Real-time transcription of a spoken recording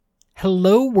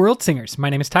Hello, World Singers. My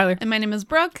name is Tyler. And my name is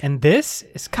Brooke. And this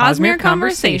is Cosmere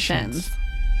Conversations.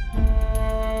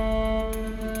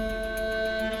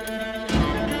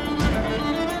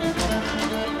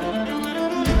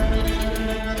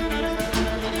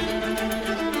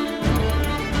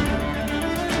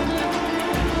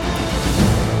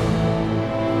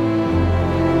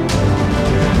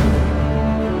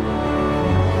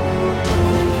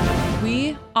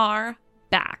 We are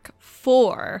back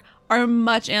for our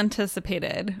much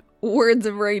anticipated Words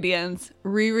of Radiance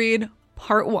reread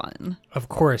part 1. Of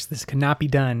course, this cannot be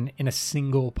done in a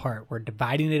single part. We're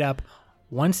dividing it up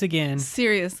once again.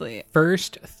 Seriously.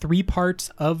 First 3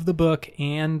 parts of the book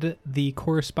and the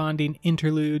corresponding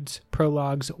interludes,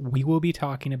 prologues we will be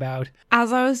talking about.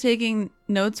 As I was taking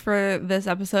notes for this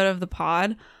episode of the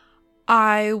pod,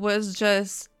 I was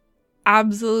just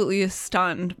absolutely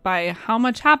stunned by how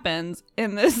much happens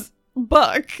in this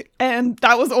book, and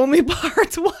that was only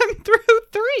parts 1 through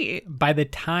 3. By the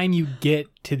time you get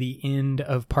to the end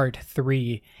of part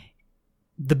 3,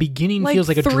 the beginning feels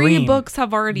like a dream. 3 books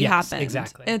have already happened.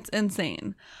 Exactly. It's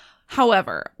insane.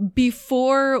 However,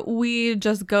 before we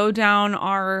just go down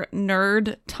our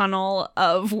nerd tunnel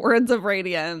of Words of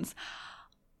Radiance,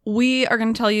 we are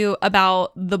going to tell you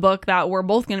about the book that we're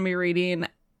both going to be reading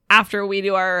after we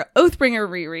do our Oathbringer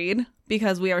reread,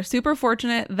 because we are super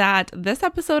fortunate that this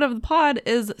episode of the pod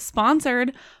is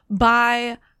sponsored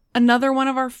by another one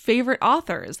of our favorite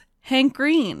authors, Hank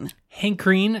Green. Hank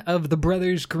Green of the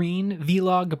Brothers Green,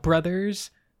 Vlog Brothers.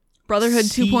 Brotherhood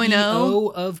 2.0.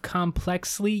 CEO of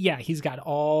Complexly. Yeah, he's got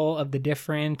all of the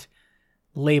different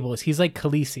labels. He's like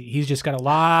Khaleesi. He's just got a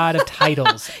lot of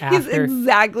titles. He's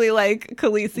exactly like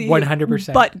Khaleesi.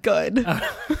 100%. But good.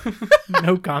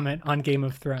 No comment on Game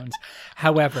of Thrones.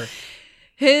 However,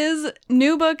 his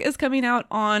new book is coming out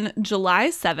on July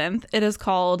 7th. It is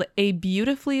called A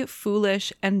Beautifully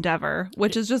Foolish Endeavor,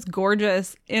 which is just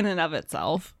gorgeous in and of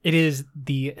itself. It is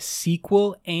the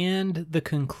sequel and the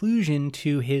conclusion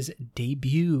to his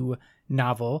debut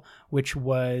novel, which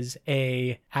was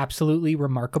a absolutely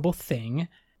remarkable thing.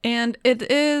 And it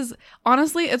is,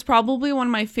 honestly, it's probably one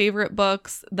of my favorite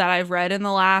books that I've read in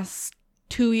the last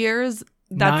 2 years.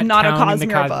 That's not a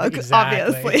Cosmere book, exactly.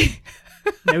 Obviously.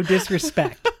 No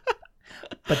disrespect.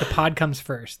 But the pod comes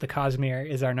first. The Cosmere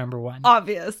is our number 1.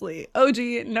 Obviously.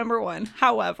 OG number 1.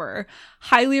 However,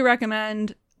 highly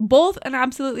recommend. Both an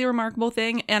absolutely remarkable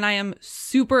thing, and I am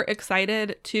super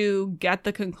excited to get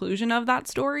the conclusion of that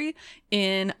story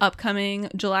in upcoming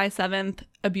July 7th,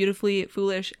 A Beautifully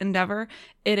Foolish Endeavor.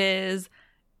 It is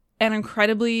an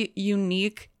incredibly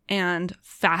unique and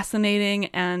fascinating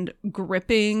and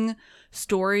gripping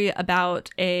story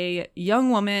about a young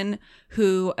woman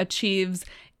who achieves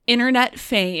internet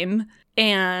fame,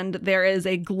 and there is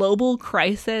a global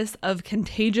crisis of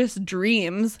contagious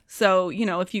dreams. So, you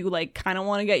know, if you like kind of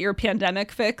want to get your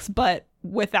pandemic fix, but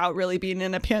without really being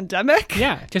in a pandemic.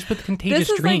 Yeah, just with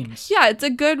contagious dreams. It's a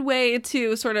good way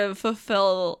to sort of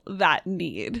fulfill that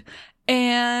need.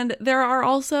 And there are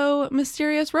also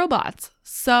mysterious robots.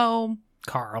 So,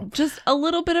 Carl. Just a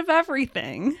little bit of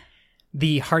everything.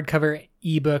 The hardcover,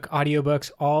 ebook,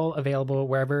 audiobooks, all available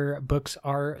wherever books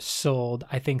are sold.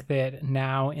 I think that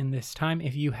now in this time,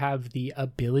 if you have the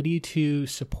ability to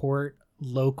support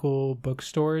local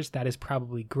bookstores, that is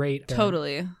probably great.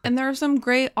 Totally. And there are some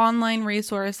great online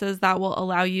resources that will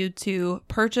allow you to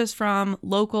purchase from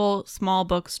local small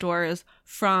bookstores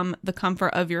from the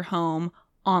comfort of your home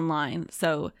online.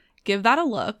 So give that a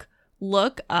look.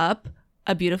 Look up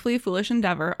A Beautifully Foolish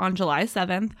Endeavor on July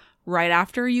 7th. Right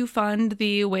after you fund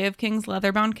the Way of Kings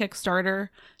Leatherbound Kickstarter,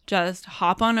 just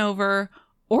hop on over,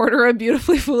 order A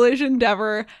Beautifully Foolish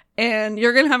Endeavor, and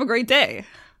you're going to have a great day.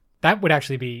 That would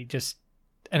actually be just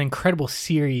an incredible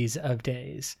series of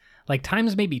days. Like,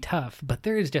 times may be tough, but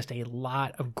there is just a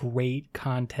lot of great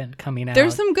content coming out.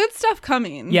 There's some good stuff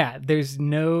coming. Yeah, there's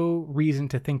no reason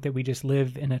to think that we just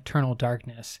live in eternal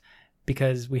darkness,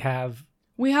 because we have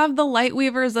the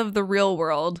Lightweavers of the real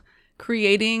world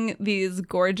creating these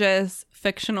gorgeous,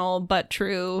 fictional, but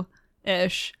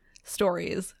true-ish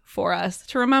stories for us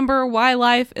to remember why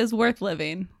life is worth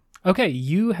living. Okay,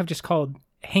 you have just called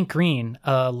Hank Green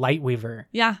a Lightweaver.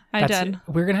 Yeah, I did.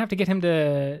 We're going to have to get him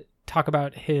to talk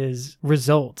about his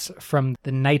results from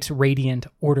the Knights Radiant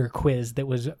Order quiz that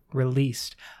was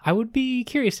released. I would be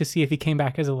curious to see if he came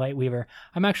back as a Lightweaver.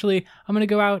 I'm going to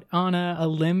go out on a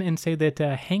limb and say that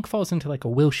Hank falls into like a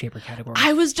Will Shaper category.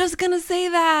 I was just going to say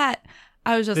that.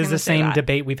 This is the same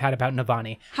debate we've had about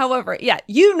Navani. However, yeah,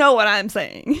 you know what I'm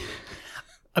saying.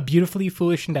 A Beautifully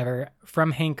Foolish Endeavor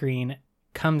from Hank Green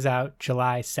comes out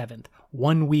July 7th,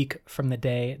 1 week from the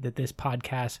day that this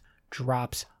podcast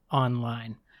drops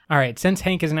online. All right, since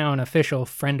Hank is now an official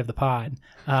friend of the pod,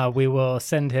 we will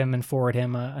send him and forward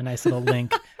him a nice little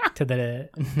link to the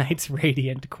Knights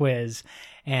Radiant quiz,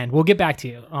 and we'll get back to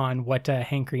you on what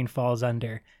Hank Green falls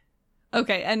under.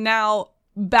 Okay, and now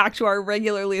back to our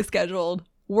regularly scheduled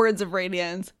Words of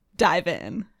Radiance. Dive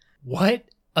in. What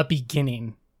a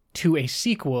beginning to a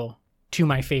sequel to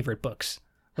my favorite books.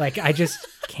 Like, I just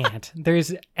can't.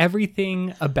 There's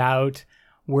everything about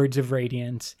Words of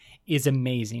Radiance is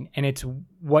amazing, and it's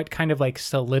what kind of like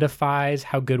solidifies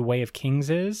how good Way of Kings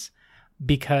is,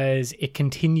 because it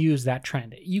continues that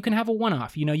trend. You can have a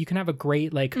one-off, you can have a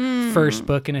great like first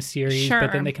book in a series, sure.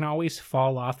 but then they can always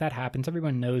fall off. That happens.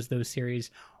 Everyone knows those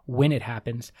series when it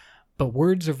happens. But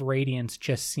Words of Radiance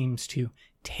just seems to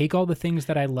take all the things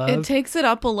that I love. It takes it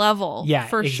up a level. Yeah,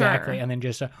 for exactly. sure. And then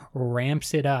just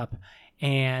ramps it up.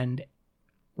 And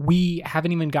we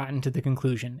haven't even gotten to the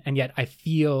conclusion. And yet I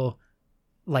feel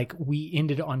like we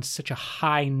ended on such a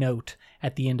high note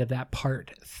at the end of that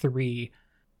part 3.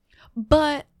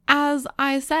 But as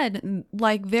I said,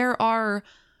 like there are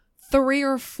 3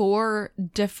 or 4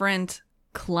 different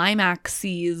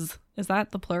climaxes. Is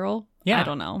that the plural? Yeah. I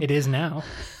don't know. It is now.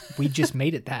 We just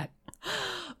made it that.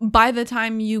 By the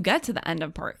time you get to the end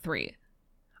of part 3.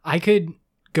 I could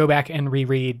go back and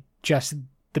reread just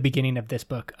the beginning of this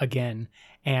book again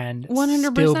and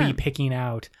 100%. still be picking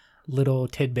out little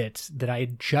tidbits that I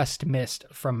just missed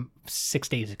from 6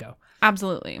 days ago.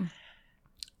 Absolutely.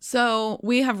 So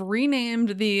we have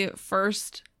renamed the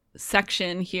first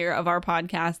section here of our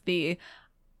podcast the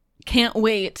can't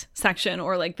wait section,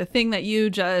 or like the thing that you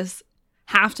just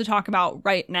have to talk about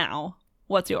right now.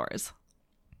 What's yours?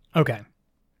 Okay.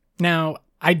 Now,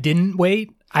 I didn't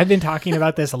wait. I've been talking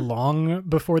about this long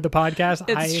before the podcast.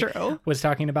 It's true. Was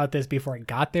talking about this before I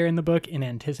got there in the book in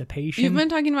anticipation. You've been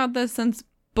talking about this since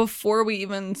before we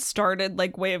even started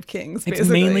like Way of Kings, basically. It's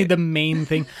mainly the main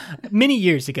thing. Many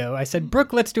years ago, I said,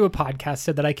 Brooke, let's do a podcast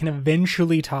so that I can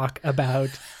eventually talk about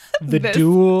the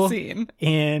duel scene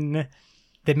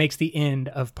that makes the end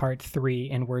of part 3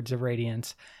 in Words of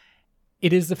Radiance.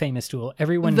 It is the famous duel.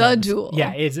 Everyone knows. The duel.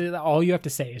 Yeah, it's all you have to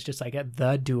say is just like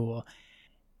the duel.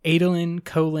 Adolin,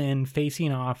 Kholin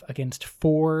facing off against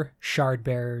 4 shard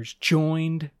bearers,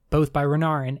 joined both by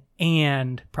Renarin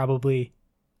and probably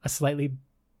a slightly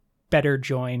better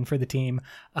join for the team,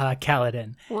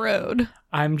 Kaladin. Road.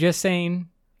 I'm just saying,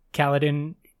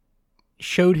 Kaladin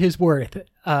showed his worth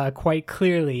quite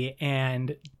clearly,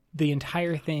 and the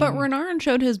entire thing. But Renarin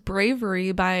showed his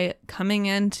bravery by coming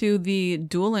into the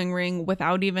dueling ring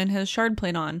without even his shard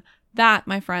plate on. That,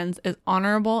 my friends, is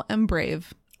honorable and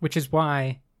brave. Which is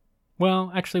why,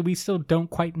 well, actually, we still don't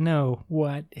quite know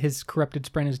what his corrupted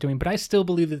Spren is doing, but I still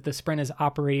believe that the Spren is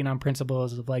operating on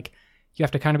principles of, like, you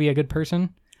have to kind of be a good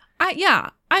person.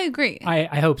 I agree.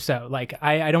 I hope so. Like,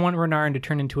 I don't want Renarin to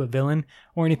turn into a villain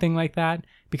or anything like that,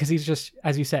 because he's just,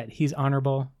 as you said, he's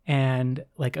honorable and,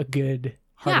 like, a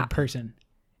good-hearted person.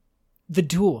 The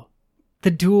duel. The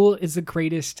duel is the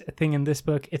greatest thing in this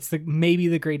book. It's maybe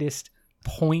the greatest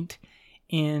point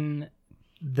in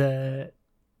the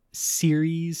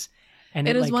series. And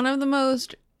it is one of the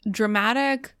most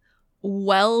dramatic,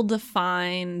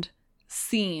 well-defined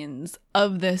scenes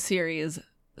of this series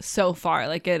so far.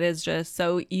 Like, it is just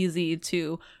so easy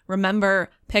to remember,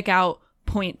 pick out,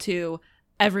 point to.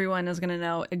 Everyone is going to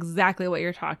know exactly what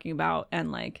you're talking about.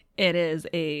 And, like, it is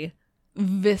a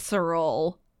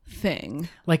visceral thing.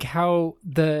 Like how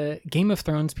the Game of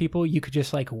Thrones people, you could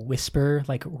just like whisper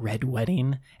like Red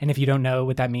Wedding, and if you don't know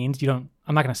what that means, I'm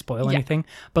not going to spoil anything,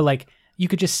 but like you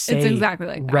could just say it's exactly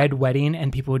like that. Red Wedding,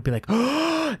 and people would be like,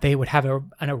 oh, they would have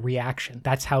a reaction.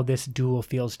 That's how this duel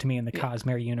feels to me in the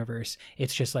Cosmere universe.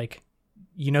 It's just like,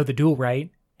 the duel, right?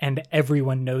 And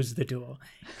everyone knows the duel.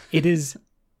 It is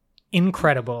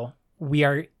incredible.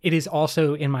 It is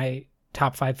also in my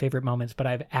top 5 favorite moments, but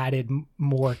I've added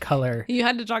more color. You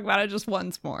had to talk about it just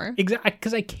once more. Exactly,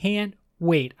 because I can't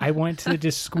wait. I want to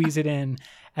just squeeze it in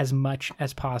as much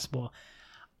as possible.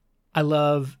 I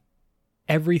love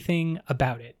everything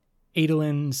about it.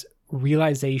 Adolin's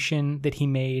realization that he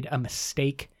made a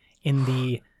mistake in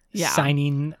the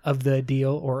signing of the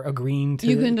deal or agreeing to,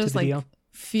 you can just to the deal.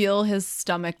 Feel his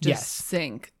stomach just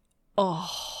sink. Oh.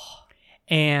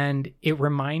 And it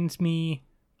reminds me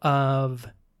of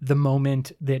the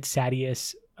moment that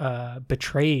Sadeas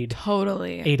betrayed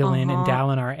Adolin and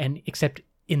Dalinar, and except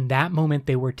in that moment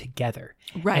they were together.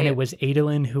 Right. And it was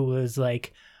Adolin who was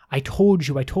like, I told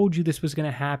you this was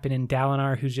going to happen, and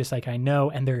Dalinar who's just like, I know,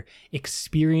 and they're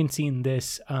experiencing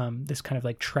this this kind of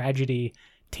like tragedy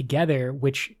together,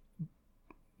 which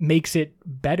makes it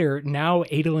better. Now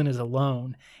Adolin is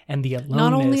alone, and the aloneness.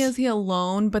 Not only is he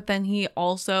alone, but then he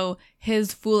also,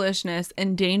 his foolishness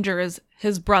endangers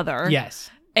his brother. Yes.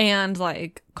 And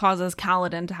like causes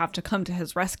Kaladin to have to come to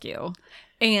his rescue.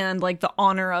 And like the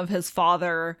honor of his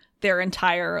father, their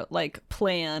entire like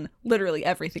plan, literally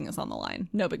everything is on the line.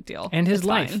 No big deal. And his It's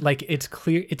life. fine. Like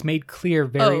it's made clear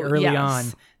very early yes.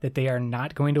 on that they are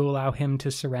not going to allow him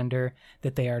to surrender,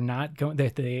 that they are not going,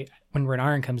 that they, when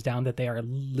Renarin comes down, that they are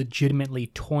legitimately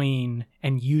toying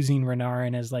and using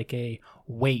Renarin as like a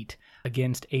weight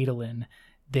against Adolin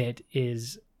that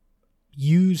is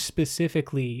used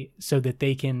specifically so that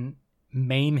they can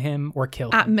maim him or kill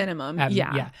him. At minimum,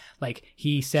 yeah. Yeah. Like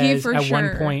he says for at one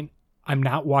sure- point, I'm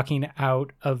not walking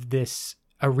out of this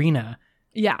arena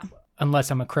Yeah.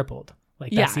 unless I'm a crippled.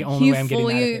 Like that's the Yeah. only He way I'm getting out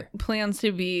of fully here. plans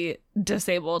to be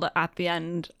disabled at the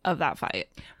end of that fight.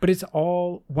 But it's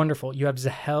all wonderful. You have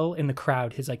Zahel in the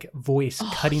crowd, his like voice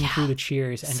cutting through the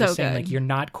cheers and So just saying good. like, you're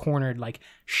not cornered. Like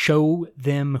show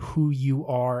them who you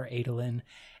are, Adolin.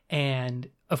 And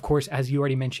of course, as you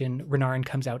already mentioned, Renarin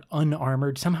comes out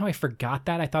unarmored. Somehow I forgot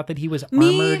that. I thought that he was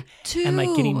armored too. and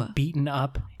like getting beaten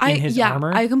up in his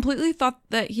armor. I completely thought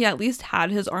that he at least had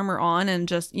his armor on and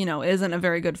just, isn't a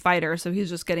very good fighter, so he's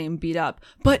just getting beat up.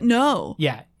 But no.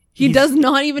 Yeah. He he's does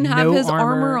not even have no his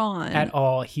armor on. at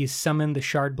all. He's summoned the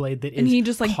shard blade that is And he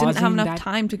just like didn't have causing enough that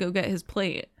time to go get his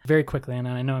plate. very quickly. And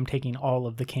I know I'm taking all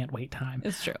of the can't wait time.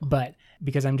 It's true. But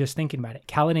because I'm just thinking about it,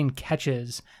 Kaladin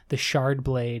catches the shard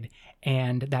blade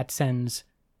and that sends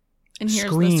And here's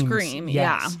screams. the scream.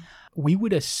 Yes. Yeah. We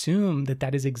would assume that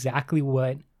that is exactly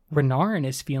what Renarin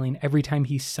is feeling every time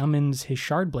he summons his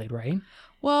shard blade, right?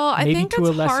 Well, I Maybe think to a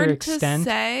it's lesser hard extent. to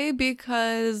say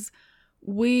because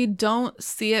we don't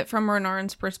see it from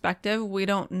Renarin's perspective. We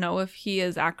don't know if he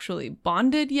is actually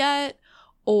bonded yet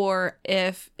or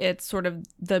if it's sort of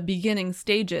the beginning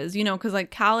stages, because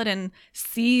like Kaladin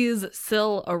sees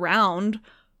Syl around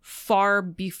far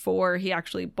before he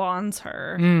actually bonds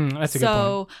her. That's a good point.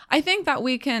 So I think that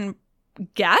we can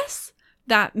guess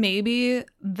that maybe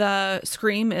the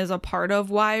scream is a part of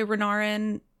why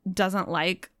Renarin doesn't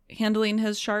like handling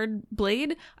his shard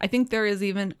blade. I think there is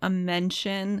even a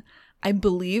mention, I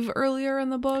believe, earlier in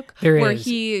the book where is.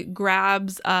 he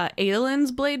grabs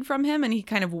Adolin's blade from him and he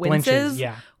kind of winces Blenches,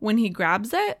 yeah. when he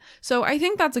grabs it. So I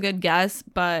think that's a good guess,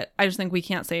 but I just think we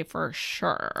can't say for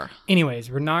sure. Anyways,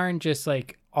 Renarin just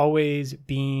like always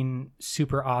being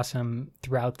super awesome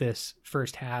throughout this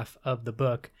first half of the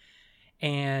book.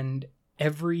 And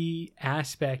every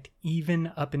aspect,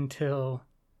 even up until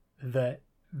the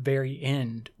very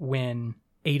end, when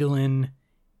Adolin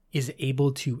is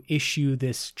able to issue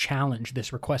this challenge,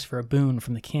 this request for a boon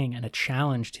from the king, and a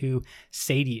challenge to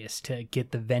Sadeas to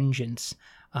get the vengeance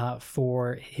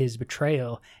for his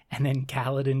betrayal, and then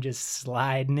Kaladin just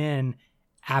sliding in,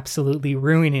 absolutely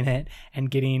ruining it,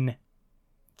 and getting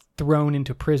thrown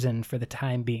into prison for the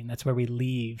time being. That's where we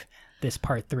leave this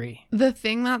part 3. The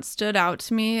thing that stood out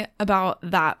to me about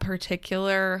that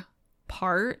particular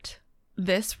part,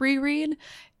 this reread,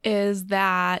 is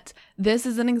that this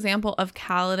is an example of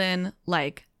Kaladin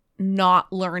like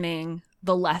not learning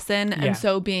the lesson and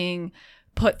so being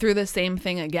put through the same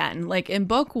thing again. Like in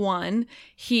book 1,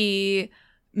 he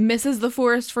misses the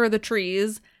forest for the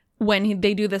trees. When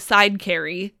they do the side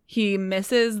carry, he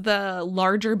misses the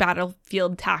larger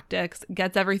battlefield tactics,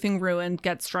 gets everything ruined,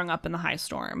 gets strung up in the high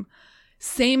storm.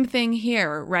 Same thing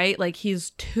here, right? Like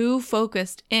he's too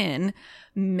focused in,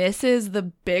 misses the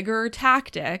bigger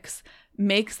tactics,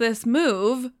 makes this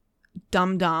move,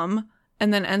 dumb,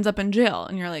 and then ends up in jail.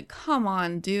 And you're like, come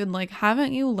on, dude, like,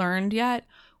 haven't you learned yet?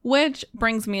 Which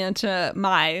brings me into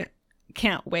my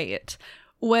can't wait.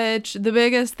 Which the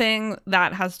biggest thing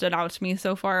that has stood out to me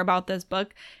so far about this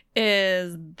book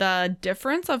is the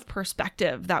difference of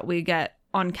perspective that we get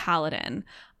on Kaladin,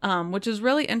 which is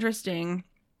really interesting.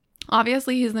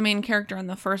 Obviously, he's the main character in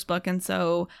the first book, and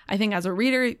so I think as a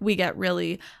reader, we get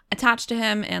really attached to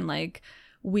him and like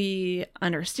we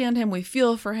understand him, we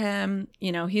feel for him,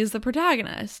 he's the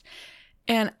protagonist.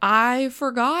 And I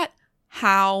forgot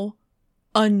how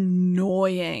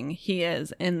annoying he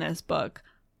is in this book.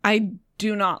 I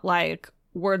do not like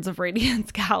Words of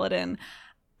Radiance Kaladin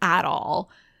at all.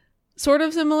 Sort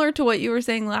of similar to what you were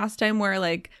saying last time, where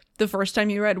like the first time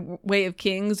you read Way of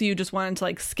Kings, you just wanted to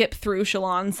like skip through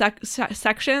Shallan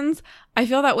sections. I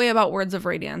feel that way about Words of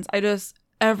Radiance.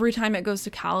 Every time it goes to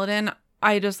Kaladin,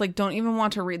 I just like don't even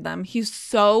want to read them. He's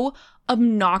so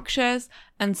obnoxious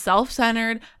and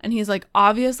self-centered, and he's like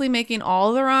obviously making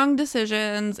all the wrong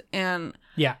decisions, and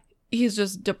Yeah. he's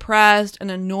just depressed and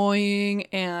annoying,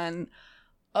 and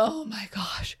Oh my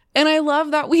gosh. And I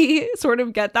love that we sort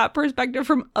of get that perspective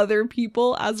from other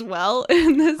people as well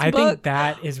in this book. I think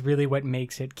that is really what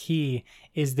makes it key,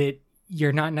 is that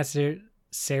you're not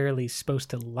necessarily supposed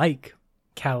to like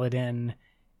Kaladin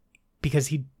because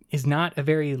he is not a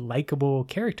very likable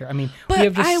character. I mean, but we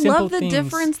have just I simple love the things.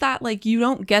 difference that like you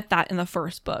don't get that in the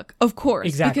first book, of course,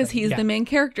 Exactly, because he's yeah. the main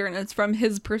character and it's from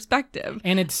his perspective.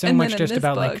 And it's so And much then in just this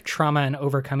about book- like trauma and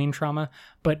overcoming trauma.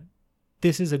 But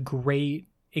this is a great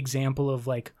example of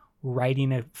like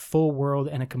writing a full world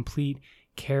and a complete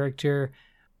character,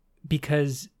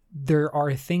 because there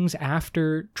are things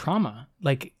after trauma.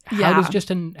 Like how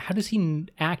does he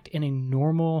act in a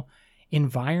normal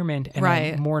environment and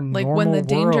Right. a more Like normal when the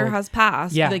danger world? has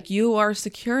passed, Yeah. like you are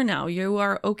secure now, you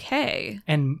are okay.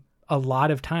 And a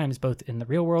lot of times, both in the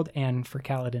real world and for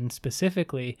Kaladin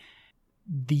specifically,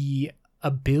 the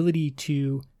ability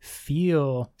to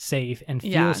feel safe and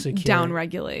feel secure down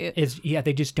regulate.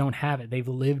 they just don't have it. They've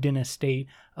lived in a state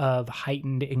of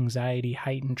heightened anxiety,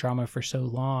 heightened trauma for so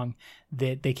long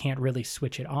that they can't really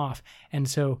switch it off. And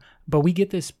so, but we get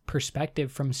this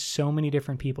perspective from so many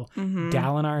different people.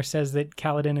 Dalinar says that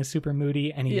Kaladin is super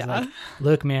moody, and he's like,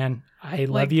 look, man, I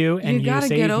love you, and you gotta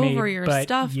saved get me, over your but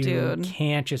stuff, you dude.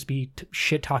 can't just be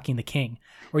shit talking the king,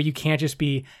 or you can't just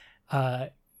be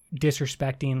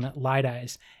disrespecting Light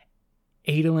Eyes.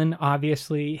 Adolin,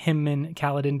 obviously, him and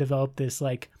Kaladin developed this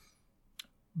like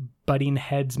butting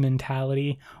heads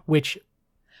mentality, which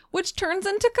turns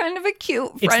into kind of a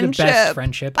cute it's friendship. the best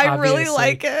friendship. I really obviously.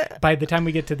 like it. By the time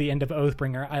we get to the end of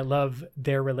Oathbringer, I love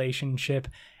their relationship,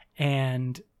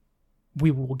 and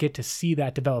we will get to see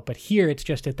that develop. But here it's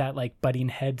just at that like butting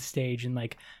head stage and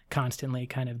like constantly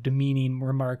kind of demeaning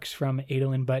remarks from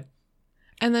Adolin. But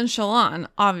And then Shallan,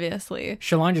 obviously.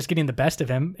 Shallan just getting the best of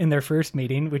him in their first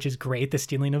meeting, which is great. The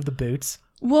stealing of the boots.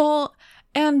 Well,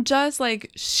 and just like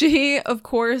she, of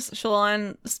course,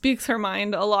 Shallan speaks her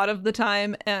mind a lot of the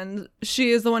time, and she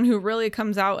is the one who really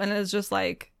comes out and is just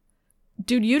like,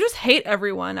 dude, you just hate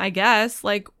everyone, I guess.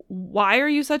 Like, why are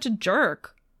you such a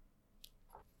jerk?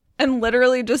 And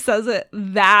literally just says it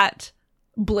that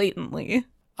blatantly.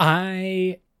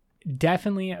 I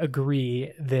definitely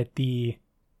agree that the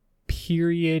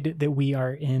period that we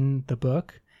are in the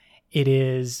book, it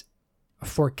is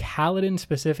for Kaladin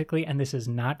specifically, and this is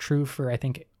not true for I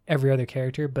think every other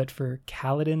character, but for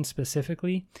Kaladin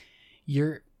specifically,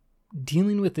 you're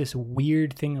dealing with this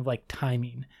weird thing of like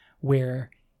timing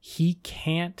where he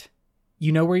can't,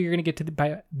 you know, where you're going to get to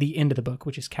by the end of the book,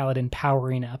 which is Kaladin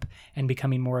powering up and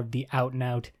becoming more of the out and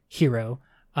out hero.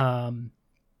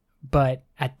 But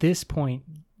at this point,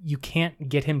 you can't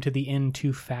get him to the end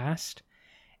too fast.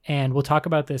 And we'll talk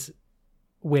about this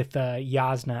with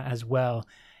Yasna as well,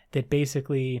 that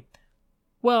basically,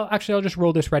 well, actually, I'll just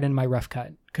roll this right into my rough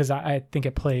cut because I think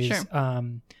it plays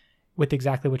with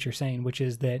exactly what you're saying, which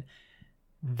is that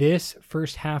this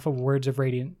first half of Words of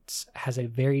Radiance has a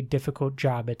very difficult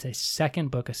job. It's a second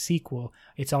book, a sequel.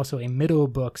 It's also a middle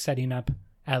book setting up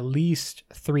at least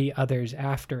 3 others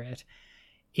after it.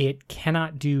 It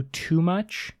cannot do too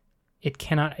much. It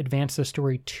cannot advance the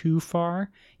story too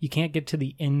far. You can't get to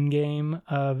the end game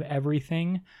of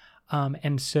everything.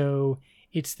 And so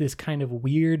it's this kind of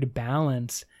weird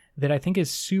balance that I think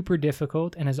is super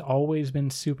difficult and has always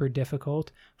been super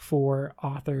difficult for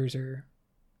authors or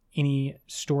any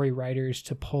story writers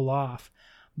to pull off.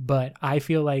 But I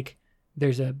feel like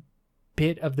there's a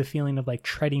bit of the feeling of like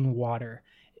treading water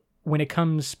when it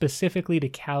comes specifically to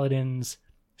Kaladin's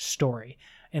story.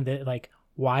 And that like,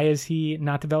 why is he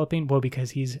not developing? Well,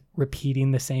 because he's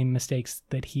repeating the same mistakes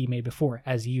that he made before,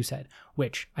 as you said,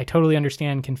 which I totally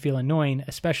understand can feel annoying,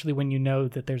 especially when you know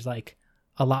that there's like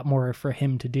a lot more for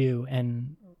him to do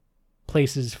and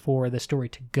places for the story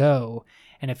to go.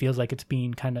 And it feels like it's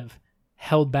being kind of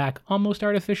held back almost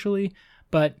artificially.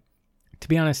 But to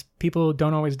be honest, people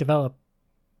don't always develop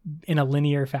in a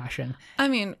linear fashion. I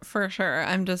mean, for sure.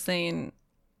 I'm just saying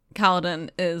Kaladin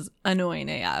is annoying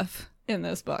AF in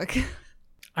this book.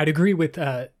 I'd agree with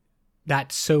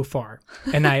that so far.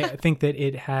 And I think that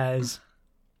it has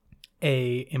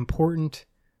a important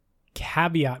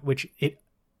caveat, which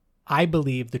I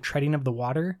believe the treading of the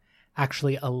water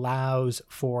actually allows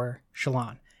for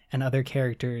Shallan and other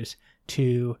characters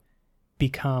to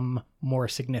become more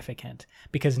significant.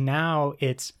 Because now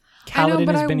it's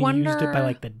Kaladin has been used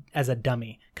by as a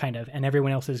dummy, kind of, and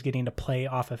everyone else is getting to play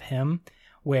off of him.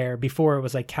 Where before it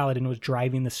was like Kaladin was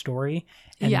driving the story,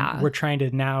 and we're trying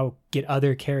to now get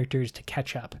other characters to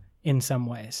catch up in some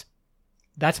ways.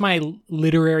 That's my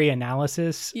literary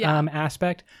analysis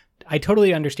aspect. I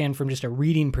totally understand from just a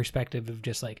reading perspective of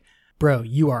just like, bro,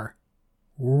 you are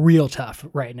real tough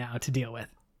right now to deal with.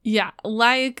 Yeah,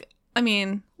 like, I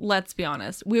mean, let's be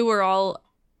honest. We were all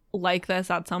like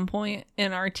this at some point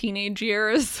in our teenage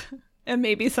years. And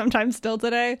maybe sometimes still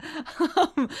today.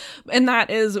 And that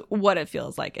is what it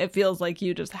feels like. It feels like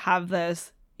you just have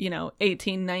this,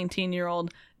 18,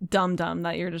 19-year-old dum-dum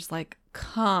that you're just like,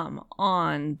 come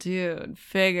on, dude,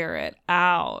 figure it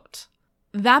out.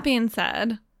 That being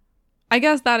said, I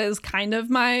guess that is kind of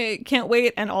my can't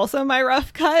wait and also my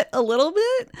rough cut a little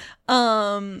bit.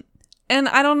 And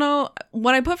I don't know,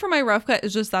 what I put for my rough cut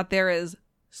is just that there is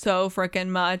so freaking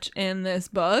much in this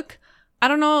book. I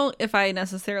don't know if I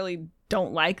necessarily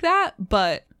don't like that,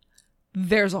 but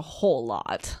there's a whole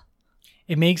lot.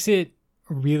 It makes it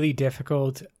really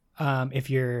difficult if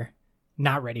you're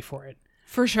not ready for it.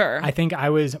 For sure. I think I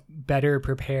was better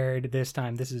prepared this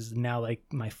time. This is now like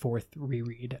my fourth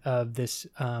reread of this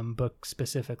book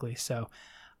specifically. So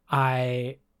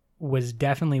I was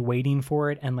definitely waiting for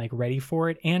it and like ready for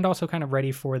it, and also kind of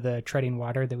ready for the treading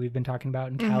water that we've been talking about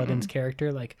in Kaladin's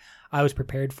character. Like I was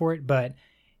prepared for it, but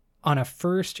on a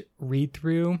first read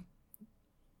through,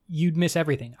 you'd miss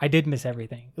everything. I did miss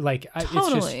everything. Like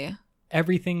totally. It's just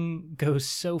everything goes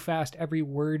so fast. Every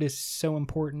word is so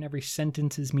important. Every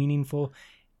sentence is meaningful,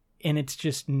 and it's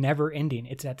just never ending.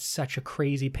 It's at such a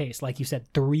crazy pace. Like you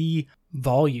said, 3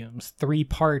 volumes, 3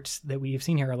 parts that we have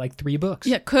seen here are like 3 books.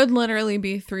 Yeah, could literally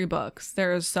be 3 books.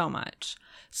 There is so much.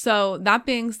 So that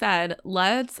being said,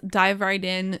 let's dive right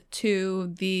in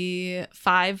to the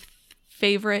 5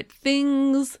 favorite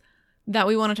things that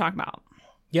we want to talk about.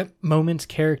 Yep. Moments,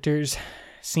 characters,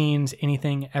 scenes,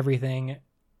 anything, everything.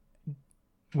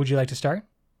 Would you like to start?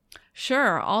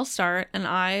 Sure, I'll start, and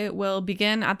I will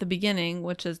begin at the beginning,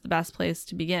 which is the best place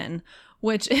to begin,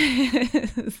 which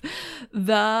is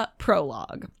the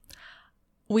prologue.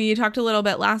 We talked a little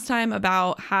bit last time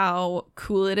about how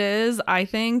cool it is, I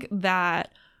think,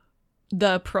 that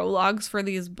the prologues for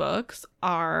these books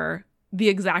are the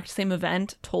exact same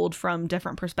event told from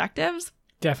different perspectives.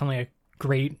 Definitely a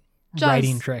great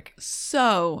writing trick.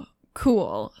 So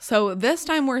cool. So this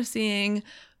time we're seeing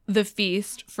the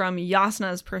feast from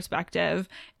Jasnah's perspective,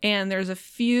 and there's a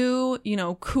few,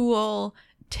 cool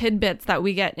tidbits that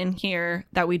we get in here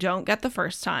that we don't get the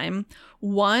first time.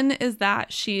 One is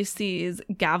that she sees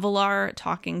Gavilar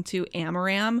talking to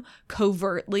Amaram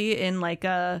covertly in like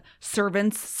a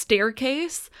servant's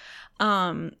staircase.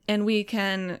 And we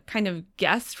can kind of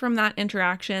guess from that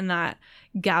interaction that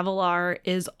Gavilar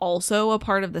is also a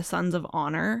part of the Sons of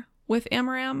Honor with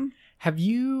Amaram. Have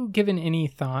you given any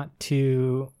thought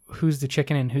to who's the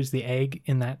chicken and who's the egg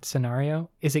in that scenario?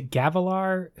 Is it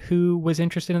Gavilar who was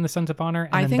interested in the Sons of Honor?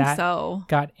 And I then think that so.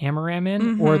 Got Amaram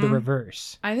in, or the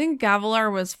reverse? I think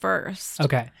Gavilar was first.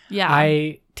 Okay. Yeah.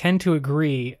 I tend to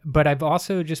agree, but I've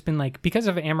also just been like, because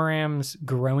of Amaram's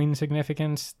growing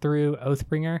significance through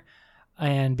Oathbringer,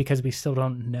 and because we still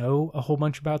don't know a whole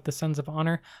bunch about the Sons of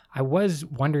Honor, I was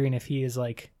wondering if he is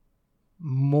like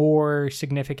more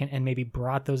significant and maybe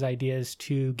brought those ideas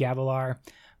to Gavilar.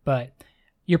 But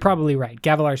you're probably right.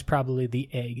 Gavilar's probably the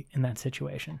egg in that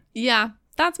situation. Yeah,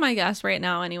 that's my guess right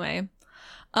now anyway.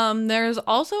 There's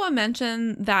also a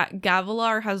mention that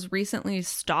Gavilar has recently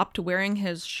stopped wearing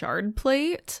his shard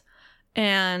plate,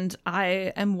 and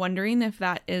I am wondering if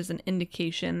that is an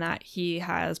indication that he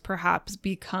has perhaps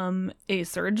become a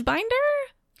Surge Binder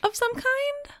of some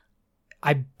kind.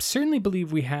 I certainly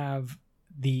believe we have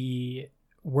the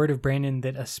word of Brandon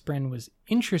that a Spren was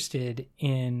interested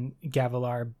in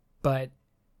Gavilar, but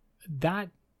that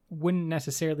wouldn't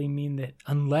necessarily mean that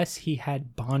unless he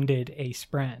had bonded a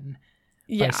Spren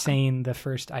by saying the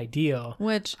first ideal.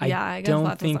 Which, I guess don't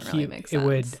that think doesn't really make sense. It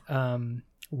would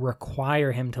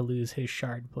require him to lose his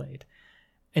shard blade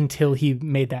until he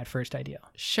made that first ideal.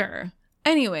 Sure.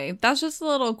 Anyway, that's just a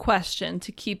little question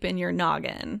to keep in your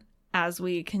noggin as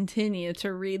we continue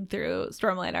to read through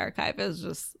Stormlight Archive, is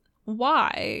just,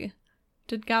 why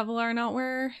did Gavilar not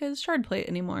wear his shard plate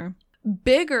anymore?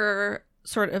 Bigger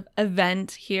sort of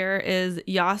event here is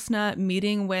Jasnah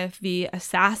meeting with the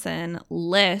assassin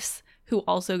Liss, who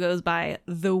also goes by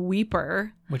the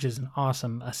Weeper. Which is an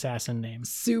awesome assassin name.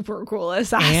 Super cool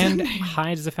assassin And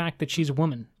hides the fact that she's a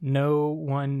woman. No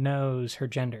one knows her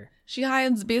gender. She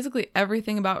hides basically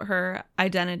everything about her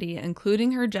identity,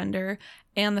 including her gender,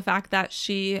 and the fact that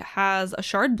she has a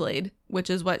shard blade, which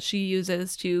is what she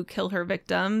uses to kill her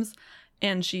victims,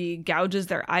 and she gouges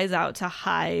their eyes out to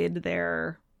hide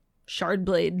their shard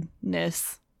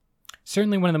blade-ness.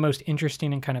 Certainly one of the most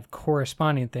interesting and kind of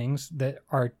corresponding things that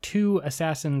are 2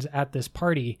 assassins at this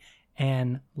party,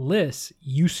 and Liss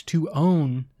used to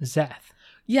own Szeth.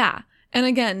 Yeah, and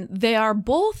again, they are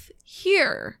both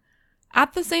here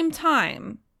at the same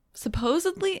time,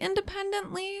 supposedly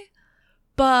independently,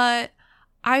 But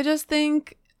I just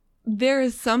think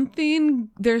there's something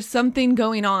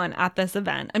going on at this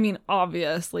event. I mean,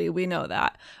 obviously we know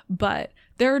that, but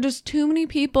there are just too many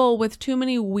people with too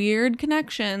many weird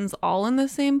connections all in the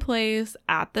same place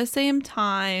at the same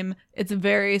time. It's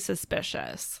very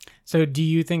suspicious. So do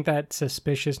you think that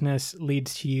suspiciousness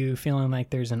leads to you feeling like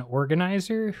there's an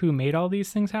organizer who made all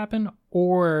these things happen?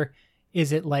 Or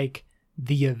is it like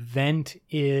the event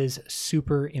is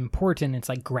super important? It's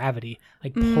like gravity,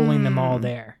 like pulling them all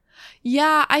there.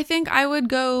 Yeah, I think I would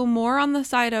go more on the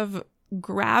side of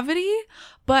gravity,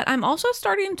 but I'm also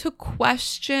starting to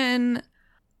question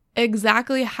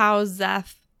exactly how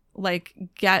Szeth like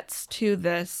gets to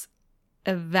this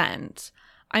event.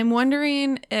 I'm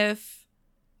wondering if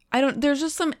there's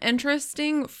just some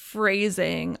interesting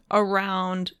phrasing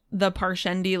around the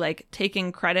Parshendi like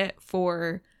taking credit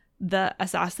for the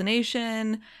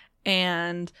assassination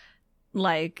and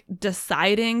like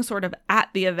deciding sort of at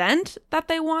the event that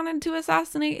they wanted to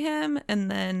assassinate him.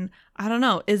 And then, I don't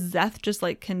know, is Szeth just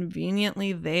like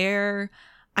conveniently there?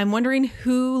 I'm wondering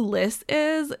who Lys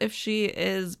is, if she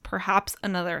is perhaps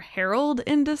another herald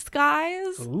in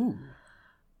disguise. Ooh.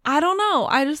 I don't know.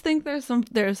 I just think there's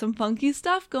some funky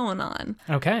stuff going on.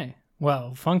 Okay.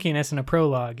 Well, funkiness in a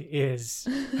prologue is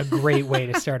a great way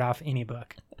to start off any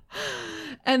book.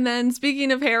 And then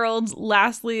speaking of heralds,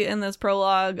 lastly in this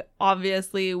prologue,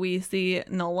 obviously we see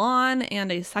Nalan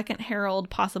and a second herald,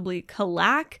 possibly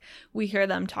Kalak. We hear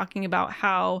them talking about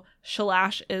how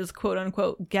Shalash is quote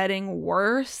unquote getting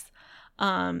worse.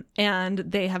 And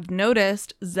they have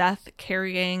noticed Szeth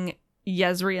carrying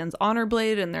Yezrian's honor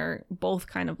blade, and they're both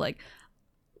kind of like,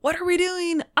 what are we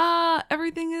doing?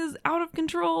 Everything is out of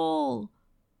control.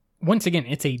 Once again,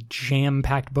 it's a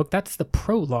jam-packed book. That's the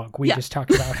prologue we just talked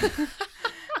about.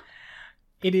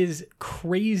 It is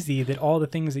crazy that all the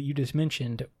things that you just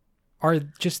mentioned are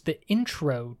just the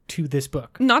intro to this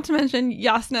book. Not to mention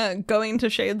Jasnah going to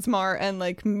Shadesmar and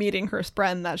like meeting her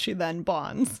spren that she then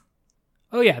bonds.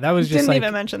 Oh yeah, that was just Didn't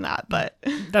even mention that, but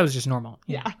that was just normal.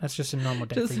 Yeah. That's just a normal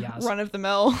day just for Yaz. Run of the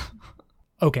mill.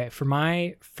 Okay, for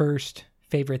my first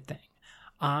favorite thing,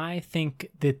 I think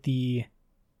that the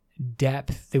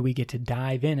depth that we get to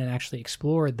dive in and actually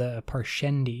explore the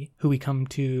Parshendi, who we come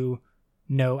to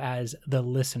know as the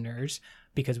listeners,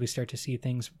 because we start to see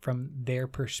things from their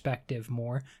perspective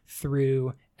more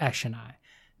through Eshonai.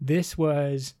 This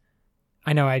was,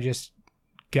 I know I just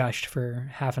gushed for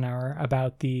half an hour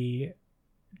about the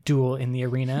duel in the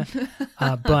arena,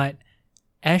 but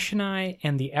Eshonai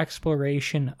and the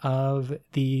exploration of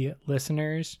the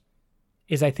listeners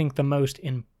is, I think, the most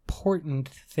important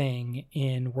thing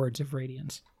in Words of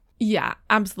Radiance. Yeah,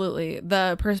 absolutely.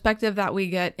 The perspective that we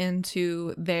get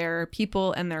into their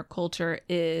people and their culture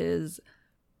is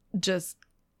just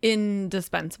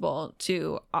indispensable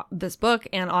to this book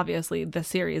and obviously the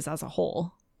series as a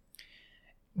whole.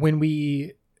 When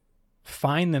we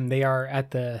find them, they are at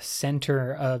the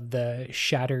center of the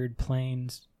Shattered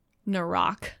Plains.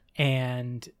 Narak.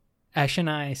 And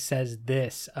Eshonai says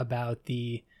this about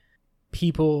the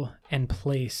people and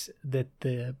place that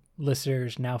the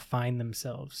listeners now find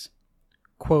themselves.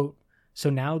 Quote, "So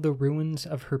now the ruins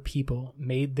of her people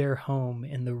made their home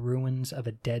in the ruins of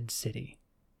a dead city."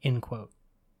 End quote.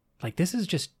 Like, this is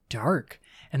just dark.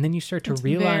 And then you start to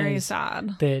realize very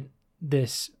sad. that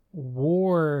this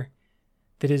war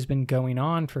that has been going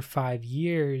on for 5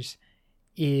 years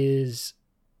is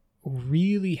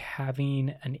really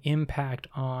having an impact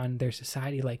on their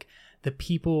society. Like, the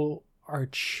people are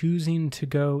choosing to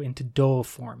go into dull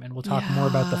form, and we'll talk more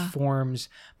about the forms,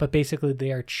 but basically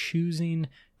they are choosing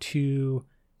to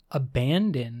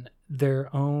abandon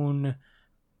their own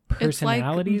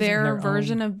personalities. It's like their and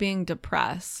version of being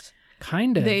depressed.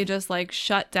 Kind of. They just like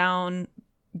shut down,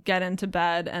 get into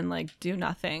bed, and like do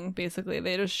nothing. Basically,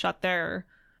 they just shut their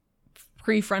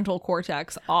prefrontal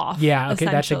cortex off. Yeah, okay,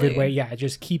 that's a good way. Yeah,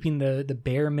 just keeping the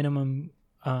bare minimum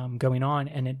going on,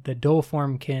 and the dull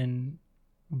form can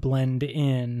blend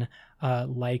in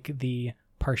like the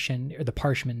Parshen or the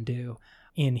Parshmen do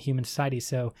in human society.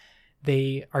 So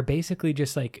they are basically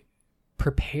just like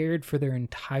prepared for their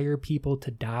entire people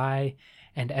to die,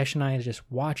 and Eshonai is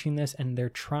just watching this, and they're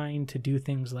trying to do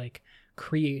things like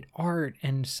create art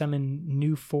and summon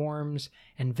new forms,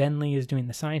 and Venli is doing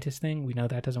the scientist thing. We know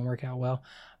that doesn't work out well,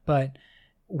 but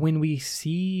when we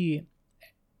see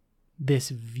this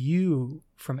view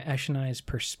from Eshonai's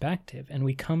perspective, and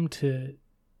we come to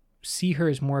see her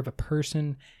as more of a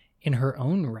person in her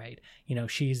own right.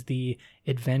 She's the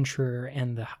adventurer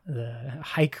and the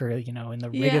hiker, in the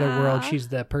regular world. She's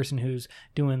the person who's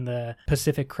doing the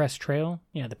Pacific Crest Trail,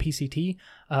 the PCT,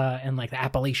 and like the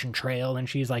Appalachian Trail. And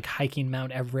she's like hiking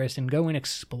Mount Everest and going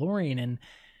exploring. And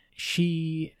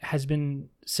she has been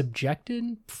subjected,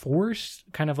 forced,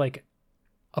 kind of like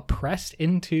oppressed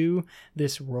into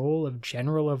this role of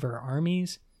general of her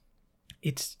armies.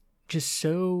 It's just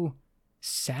so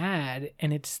sad,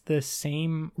 and it's the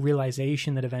same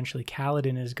realization that eventually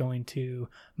Kaladin is going to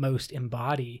most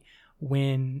embody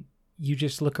when you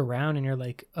just look around and you're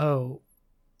like, oh,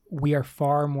 we are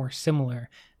far more similar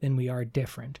than we are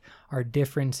different. Our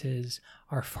differences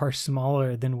are far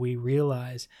smaller than we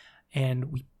realize,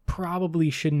 and we probably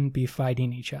shouldn't be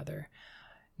fighting each other.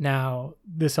 Now,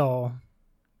 this all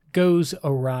goes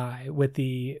awry with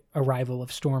the arrival of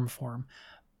Stormform,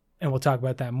 and we'll talk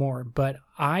about that more. But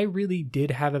I really did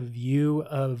have a view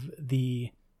of the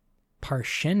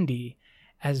Parshendi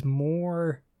as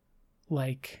more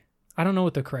like, I don't know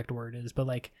what the correct word is, but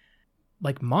like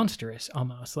monstrous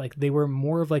almost. Like they were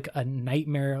more of like a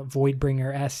nightmare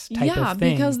Voidbringer-esque type of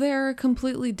thing. Yeah, because they're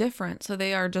completely different. So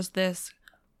they are just this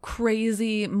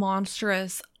crazy,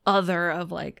 monstrous other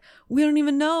of like, we don't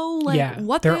even know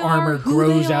what their they armor are, who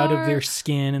grows they out are. of their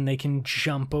skin, and they can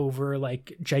jump over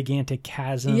like gigantic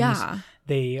chasms.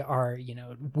 They are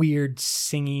weird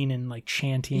singing and like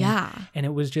chanting. And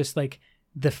it was just like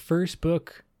the first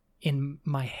book. In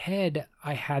my head,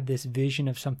 I had this vision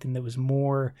of something that was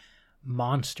more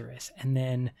monstrous, and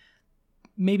then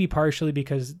maybe partially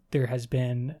because there has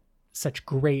been such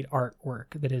great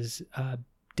artwork that is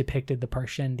depicted the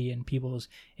Parshendi and people's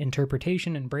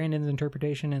interpretation and Brandon's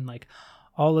interpretation, and like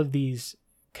all of these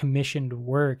commissioned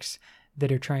works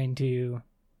that are trying to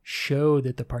show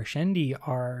that the Parshendi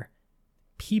are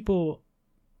people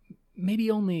maybe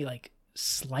only like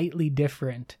slightly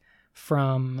different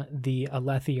from the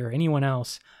Alethi or anyone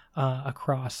else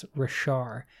across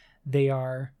Roshar. They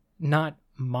are not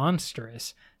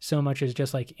monstrous so much as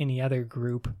just like any other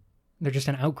group. They're just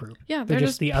an outgroup. Yeah, they're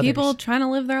just the people others. Trying to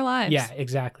live their lives. Yeah,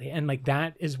 exactly. And like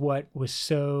that is what was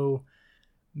so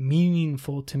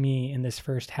meaningful to me in this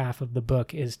first half of the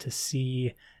book, is to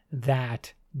see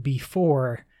that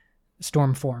before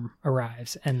Stormform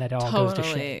arrives and that all goes to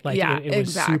shit. Like it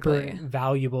was super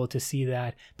valuable to see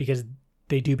that, because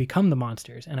they do become the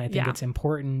monsters. And I think it's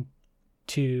important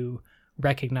to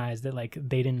recognize that like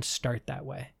they didn't start that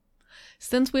way.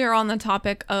 Since we are on the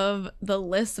topic of the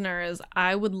listeners,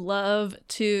 I would love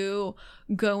to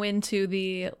go into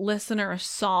the listener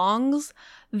songs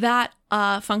that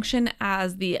function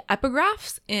as the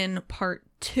epigraphs in part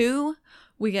 2.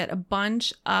 We get a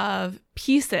bunch of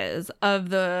pieces of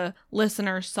the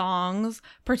listener songs,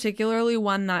 particularly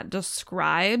one that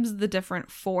describes the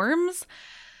different forms.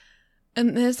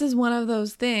 And this is one of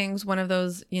those things,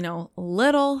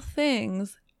 little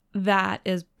things that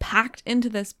is packed into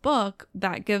this book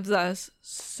that gives us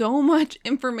so much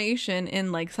information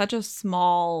in like such a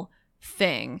small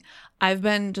thing. I've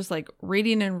been just like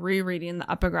reading and rereading the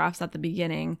epigraphs at the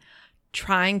beginning,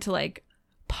 trying to like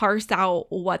parse out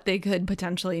what they could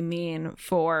potentially mean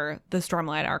for the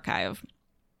Stormlight Archive.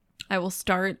 I will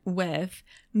start with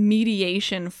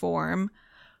mediation form.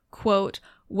 Quote,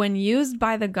 "When used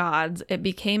by the gods, it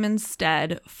became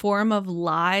instead form of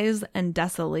lies and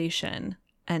desolation."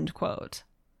 End quote.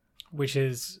 Which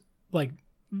is like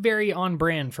very on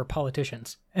brand for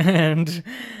politicians. And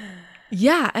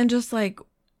just like,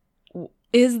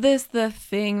 is this the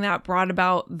thing that brought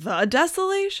about the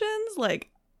desolations? Like,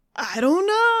 I don't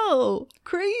know.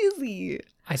 Crazy.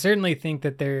 I certainly think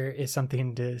that there is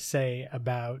something to say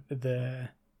about the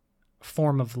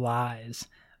form of lies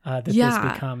that this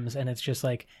becomes. And it's just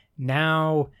like,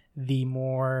 now the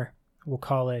more, we'll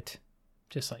call it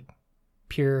just like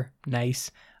pure, nice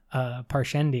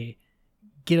Parshendi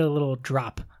get a little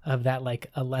drop of that like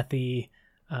Alethi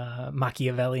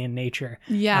Machiavellian nature.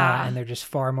 Yeah. And they're just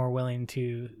far more willing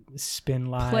to spin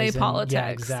lies. Play politics. Yeah,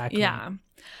 exactly. Yeah.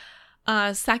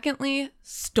 Secondly,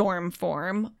 storm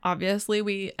form. Obviously,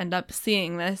 we end up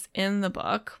seeing this in the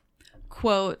book.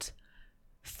 Quote,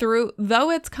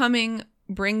 though its coming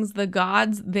brings the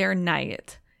gods their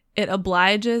night, it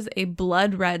obliges a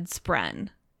blood-red spren.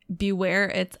 Beware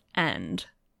its end.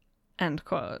 End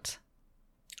quote.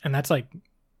 And that's like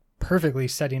perfectly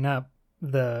setting up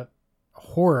the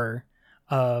horror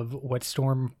of what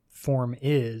storm form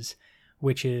is,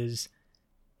 which is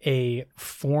a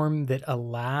form that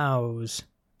allows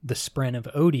the spren of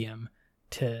odium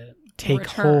to take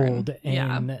hold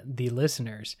in the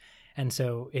listeners. And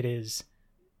so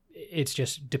it's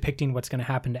just depicting what's going to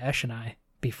happen to Eshonai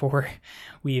before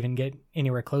we even get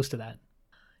anywhere close to that.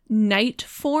 Night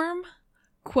form,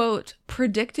 quote,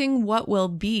 predicting what will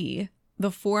be, the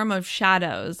form of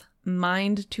shadows,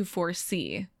 mind to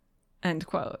foresee, end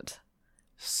quote.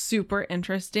 Super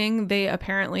interesting. They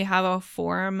apparently have a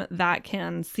form that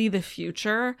can see the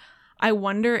future. I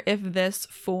wonder if this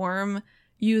form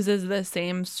uses the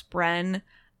same spren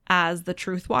as the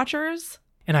Truth Watchers.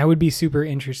 And I would be super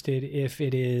interested if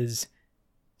it is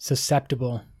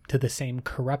susceptible to the same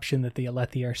corruption that the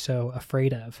Alethi are so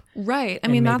afraid of. Right. I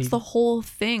And mean, maybe- that's the whole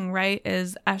thing, right?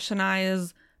 Is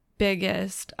Eshonai's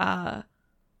biggest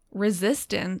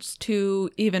resistance to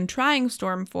even trying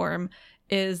Stormform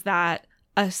is that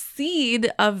a seed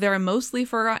of their mostly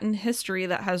forgotten history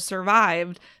that has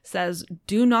survived says,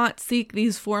 do not seek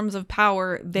these forms of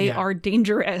power. They Yeah. are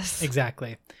dangerous.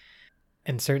 Exactly.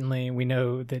 And certainly we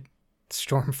know that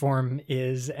Stormform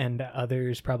is, and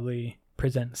others probably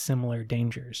present similar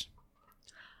dangers.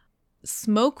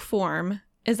 Smoke form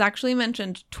is actually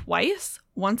mentioned twice,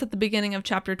 once at the beginning of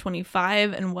chapter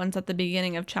 25 and once at the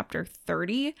beginning of chapter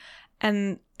 30.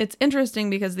 And it's interesting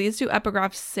because these two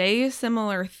epigraphs say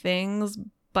similar things,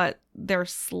 but they're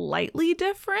slightly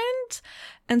different.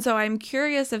 And so I'm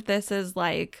curious if this is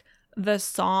like the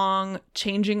song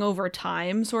changing over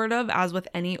time, sort of, as with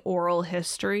any oral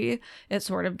history. It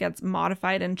sort of gets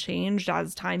modified and changed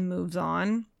as time moves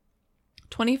on.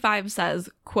 25 says,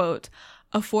 quote,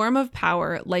 a form of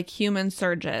power like human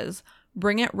surges,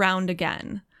 bring it round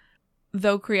again.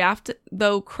 Though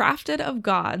crafted of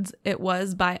gods, it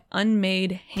was by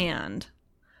unmade hand.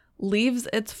 Leaves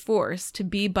its force to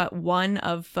be but one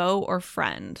of foe or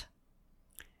friend.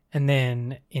 And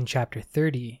then in chapter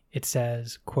 30, it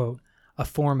says, quote, a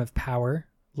form of power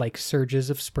like surges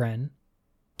of spren.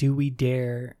 Do we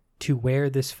dare to wear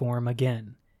this form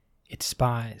again? It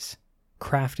spies.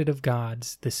 Crafted of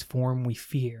gods, this form we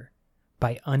fear.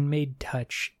 By unmade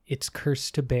touch, its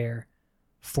curse to bear.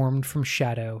 Formed from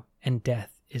shadow, and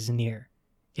death is near.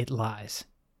 It lies.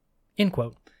 End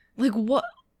quote. Like, what?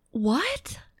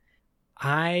 What?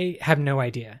 I have no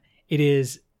idea. It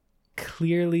is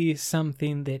clearly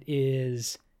something that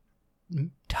is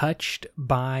touched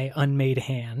by unmade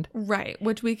hand. Right,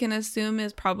 which we can assume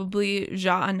is probably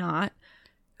Ja'anat.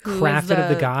 who is Crafted of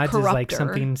the gods is like corruptor.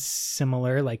 something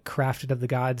similar, like crafted of the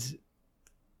gods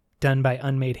done by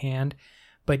unmade hand.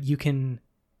 But you can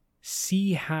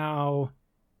see how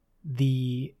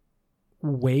the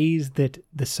ways that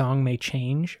the song may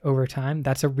change over time.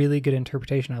 That's a really good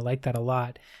interpretation. I like that a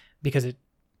lot because it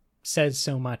says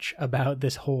so much about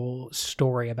this whole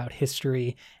story, about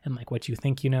history, and like what you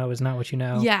think you know is not what you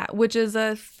know. Yeah, which is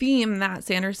a theme that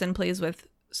Sanderson plays with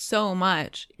so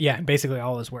much. Yeah, basically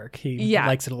all his work. He Yeah,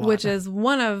 likes it a lot. which is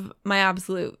one of my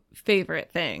absolute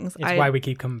favorite things. it's why we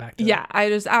keep coming back to Yeah, I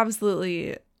just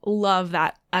absolutely love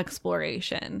that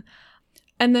exploration.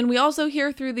 And then we also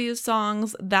hear through these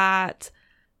songs that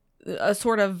a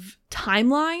sort of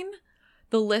timeline.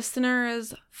 The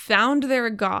listeners found their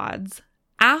gods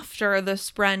after the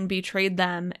Spren betrayed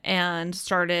them and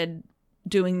started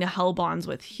doing the hell bonds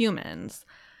with humans.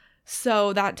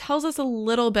 So that tells us a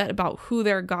little bit about who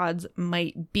their gods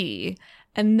might be.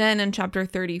 And then in chapter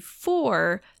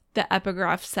 34, the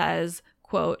epigraph says,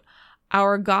 quote,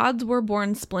 our gods were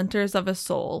born splinters of a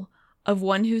soul, of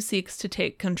one who seeks to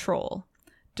take control,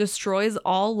 destroys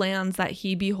all lands that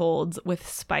he beholds with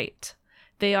spite.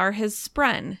 They are his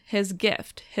spren, his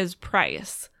gift, his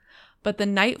price. But the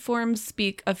night forms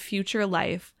speak of future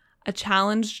life, a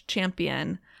challenged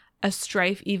champion, a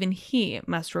strife even he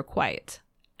must requite.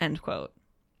 End quote.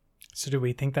 So do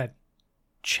we think that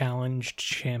challenged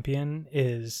champion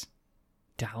is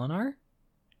Dalinar?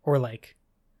 Or like...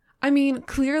 I mean,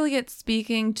 clearly it's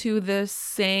speaking to the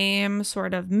same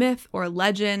sort of myth or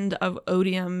legend of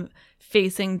Odium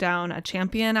facing down a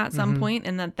champion at some point,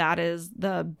 and that is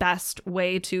the best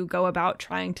way to go about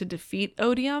trying to defeat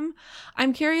Odium.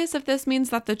 I'm curious if this means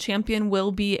that the champion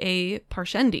will be a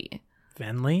Parshendi.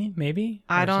 Venli, maybe?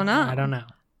 I Or don't something? know. I don't know.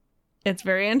 It's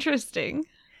very interesting.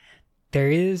 There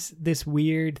is this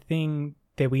weird thing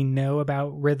that we know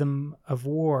about Rhythm of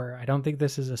War. I don't think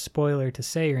this is a spoiler to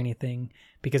say or anything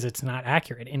because it's not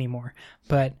accurate anymore,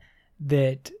 but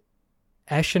that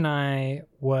Eshonai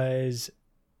was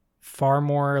far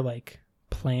more like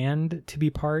planned to be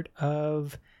part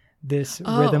of this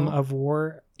Rhythm of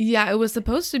War. Yeah, it was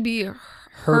supposed to be her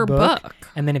Her book. book.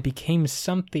 And then it became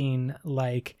something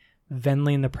like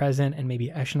Venli in the present and maybe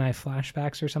Eshonai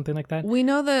flashbacks or something like that. We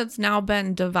know that it's now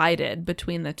been divided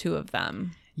between the two of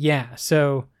them. Yeah,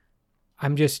 so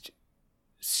I'm just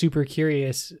super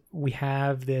curious. We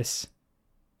have this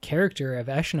character of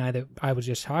Eshonai that I was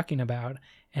just talking about,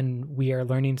 and we are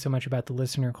learning so much about the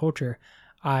listener culture.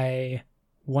 I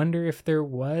wonder if there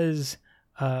was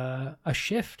a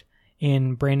shift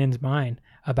in Brandon's mind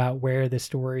about where the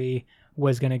story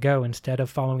was going to go. Instead of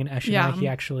following Eshonai, he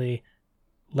actually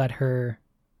let her.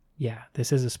 Yeah,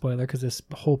 this is a spoiler because this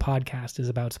whole podcast is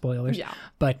about spoilers. Yeah.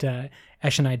 But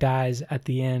Eshonai dies at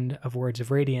the end of Words of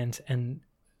Radiance, and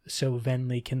so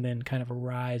Venli can then kind of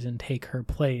arise and take her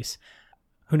place.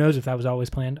 Who knows if that was always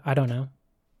planned? I don't know.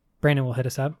 Brandon will hit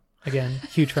us up. Again,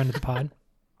 huge friend of the pod.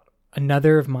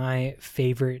 Another of my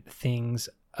favorite things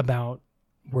about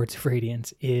Words of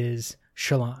Radiance is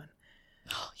Shallan.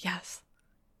 Oh, yes.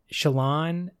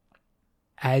 Shallan,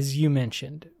 as you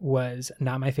mentioned, was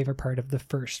not my favorite part of the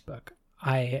first book.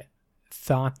 I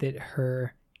thought that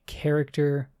her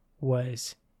character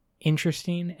was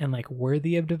interesting and like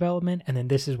worthy of development, and then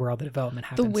this is where all the development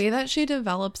happens. The way that she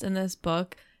develops in this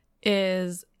book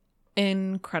is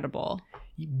incredible.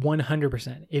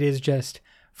 100%. It is just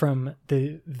from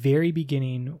the very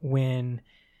beginning when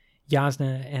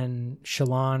Jasnah and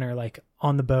Shallan are like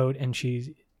on the boat and she's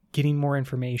getting more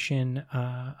information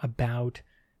about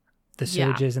the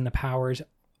surges and the powers,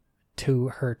 to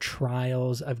her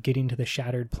trials of getting to the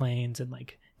Shattered Plains and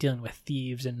like dealing with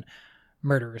thieves and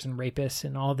murderers and rapists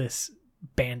and all this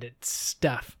bandit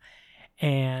stuff.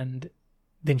 And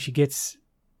then she gets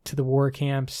to the war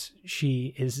camps.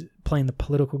 She is playing the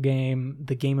political game,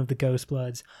 the game of the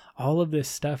Ghostbloods. All of this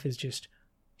stuff is just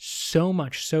so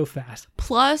much, so fast.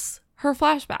 Plus her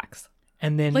flashbacks.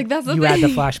 And then like, that's the you thing. add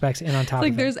the flashbacks in on top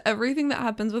like of it. There's everything that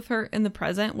happens with her in the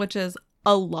present, which is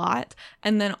a lot.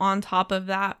 And then on top of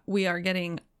that, we are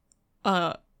getting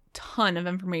a ton of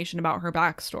information about her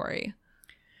backstory.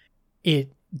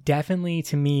 It definitely,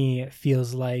 to me,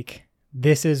 feels like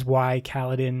this is why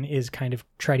Kaladin is kind of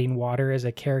treading water as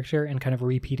a character and kind of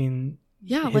repeating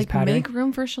his like pattern. Make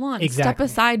room for Shallan. Exactly. Step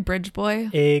aside, bridge boy.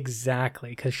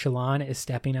 Exactly, because Shallan is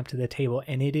stepping up to the table,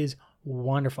 and it is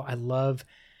wonderful. I love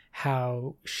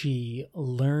how she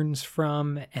learns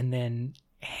from and then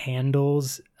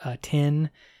handles Tin.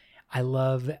 I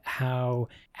love how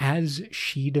as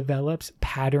she develops,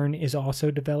 Pattern is also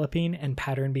developing, and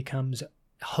Pattern becomes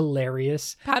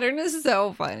hilarious. Pattern is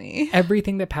so funny.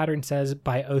 Everything that Pattern says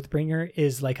by Oathbringer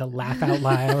is like a laugh out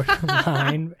loud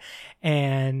line,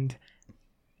 and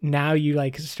now you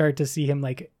like start to see him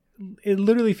like, it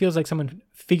literally feels like someone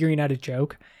figuring out a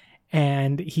joke,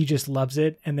 and he just loves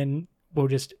it, and then we'll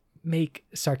just make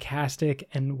sarcastic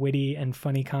and witty and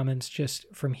funny comments just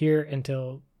from here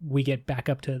until we get back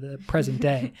up to the present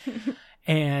day.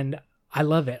 And I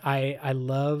love it. I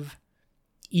love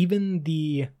even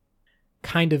the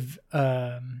kind of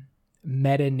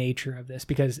meta nature of this,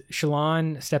 because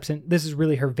Shallan steps in. This is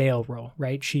really her Veil role,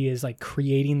 right? She is like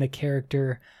creating the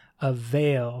character of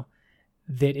Veil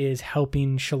that is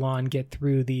helping Shallan get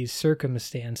through these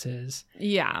circumstances.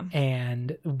 Yeah.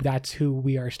 And that's who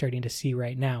we are starting to see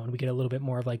right now. And we get a little bit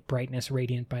more of like Brightness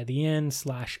Radiant by the end /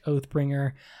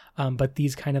 Oathbringer. But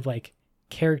these kind of like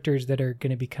characters that are going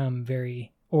to become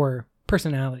or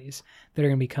personalities that are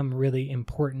going to become really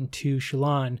important to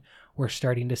Shallan, we're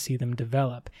starting to see them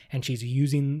develop. And she's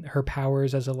using her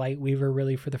powers as a light weaver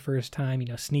really for the first time,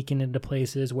 sneaking into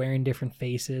places, wearing different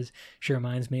faces. She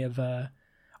reminds me of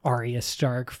Arya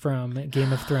Stark from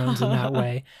Game of Thrones in that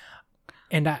way.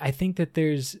 And I think that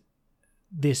there's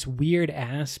this weird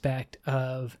aspect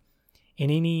of,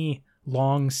 in any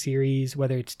long series,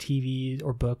 whether it's TV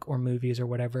or book or movies or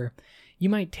whatever, you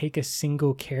might take a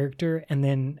single character and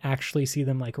then actually see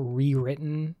them like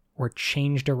rewritten or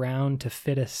changed around to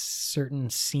fit a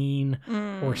certain scene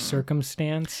or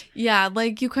circumstance. Yeah,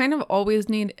 like you kind of always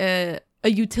need a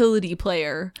utility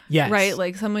player. Yes. Right?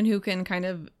 Like someone who can kind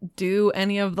of do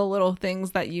any of the little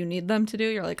things that you need them to do.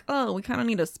 You're like, oh, we kind of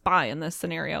need a spy in this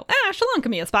scenario. Shallan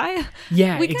can be a spy.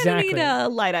 Yeah, we kind of exactly. need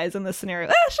Light Eyes in this scenario.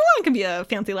 Shallan can be a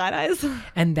fancy Light Eyes.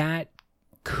 And that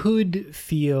could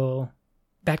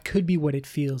be what it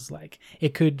feels like.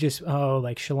 It could just,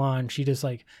 like Shallan, she just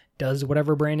like does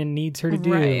whatever Brandon needs her to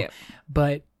do. Right.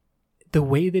 But the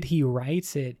way that he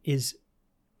writes it is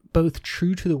both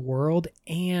true to the world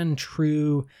and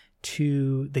true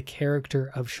to the character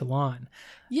of Shallan.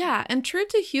 Yeah, and true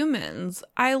to humans.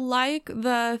 I like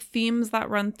the themes that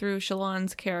run through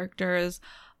Shallan's characters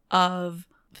of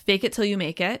fake it till you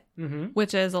make it,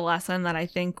 which is a lesson that I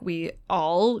think we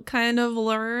all kind of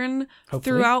learn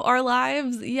throughout our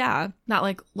lives. Yeah, not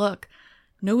like, look,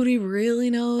 nobody really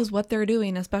knows what they're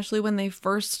doing, especially when they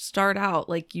first start out.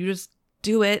 Like, you just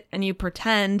do it and you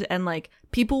pretend, and like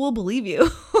people will believe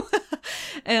you.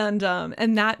 And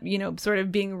that, sort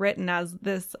of being written as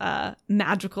this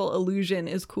magical illusion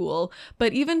is cool.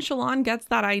 But even Shallan gets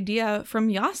that idea from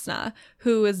Jasnah,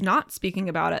 who is not speaking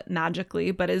about it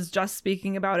magically, but is just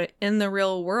speaking about it in the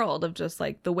real world of just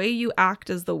like the way you act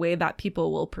is the way that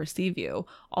people will perceive you.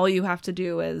 All you have to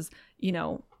do is,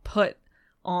 put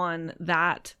on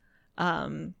that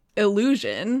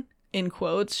illusion, in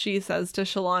quotes. She says to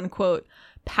Shallan, quote,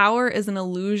 "Power is an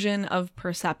illusion of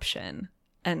perception,"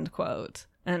 end quote.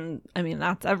 And I mean,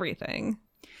 that's everything.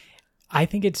 I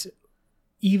think it's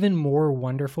even more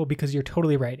wonderful because you're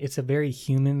totally right. It's a very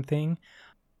human thing.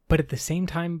 But at the same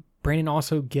time, Brandon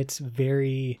also gets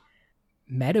very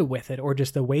meta with it, or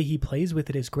just the way he plays with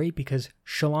it is great because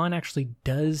Shallan actually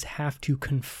does have to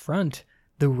confront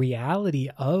the reality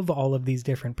of all of these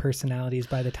different personalities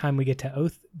by the time we get to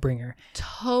Oathbringer.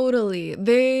 Totally.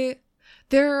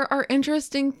 There are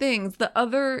interesting things. The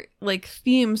other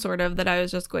theme sort of that I was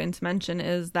just going to mention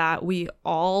is that we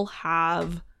all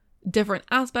have different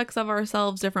aspects of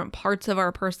ourselves, different parts of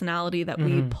our personality that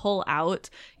we pull out,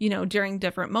 during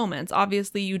different moments.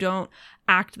 Obviously, you don't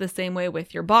act the same way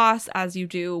with your boss as you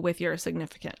do with your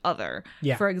significant other,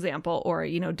 for example, or,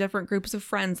 different groups of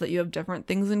friends that you have different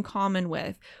things in common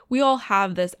with. We all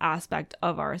have this aspect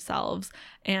of ourselves,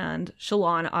 and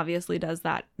Shallan obviously does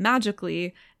that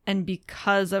magically. And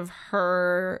because of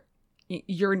your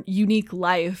unique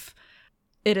life,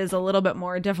 it is a little bit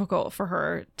more difficult for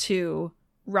her to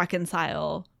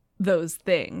reconcile those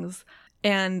things.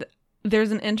 And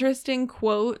there's an interesting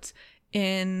quote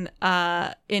in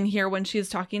here when she's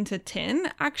talking to Tin,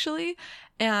 actually,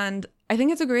 and I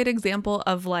think it's a great example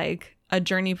of a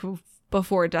journey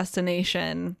before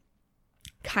destination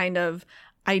kind of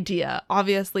idea.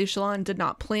 Obviously, Shallan did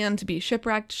not plan to be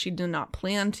shipwrecked. She did not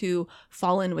plan to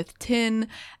fall in with Tin,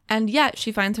 and yet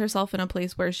she finds herself in a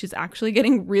place where she's actually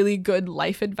getting really good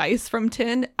life advice from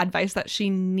Tin, advice that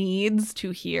she needs to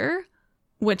hear,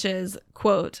 which is,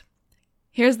 quote,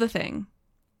 "Here's the thing.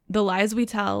 The lies we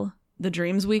tell, the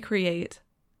dreams we create,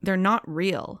 they're not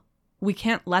real. We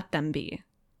can't let them be,"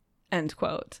 end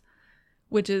quote,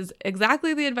 which is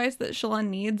exactly the advice that Shallan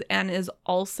needs, and is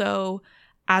also,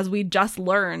 as we just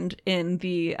learned in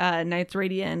the Knights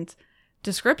Radiant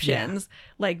descriptions,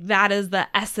 that is the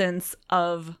essence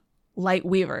of light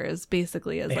weavers,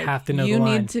 basically, is they have to know you the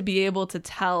line. need to be able to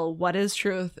tell what is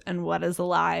truth and what is a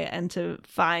lie, and to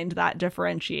find that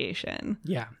differentiation.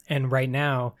 Yeah. And right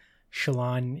now,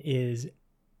 Shallan is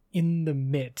in the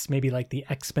midst, maybe the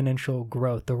exponential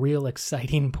growth, the real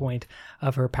exciting point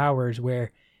of her powers,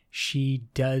 where she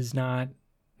does not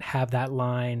have that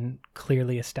line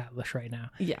clearly established right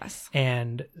now. Yes.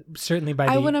 And certainly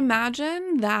I would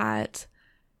imagine that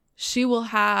she will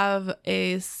have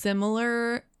a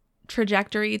similar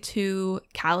trajectory to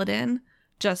Kaladin,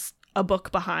 just a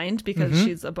book behind, because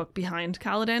she's a book behind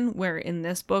Kaladin, where in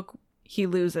this book he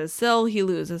loses Syl, he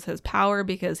loses his power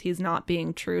because he's not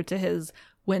being true to his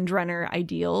Windrunner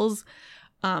ideals.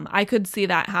 I could see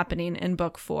that happening in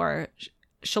book 4.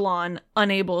 Shallan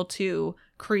unable to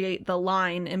create the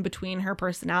line in between her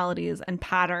personalities and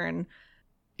pattern,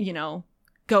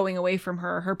 going away from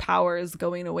her powers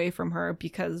going away from her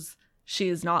because she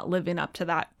is not living up to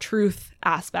that truth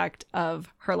aspect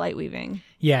of her light weaving.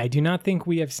 Yeah, I do not think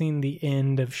we have seen the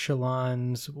end of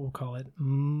Shallan's, we'll call it,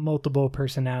 multiple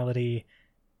personality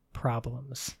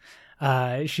problems.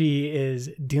 She is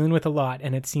dealing with a lot,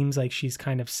 and it seems like she's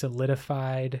kind of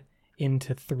solidified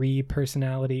into 3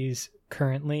 personalities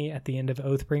currently at the end of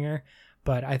Oathbringer.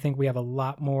 But I think we have a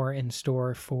lot more in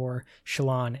store for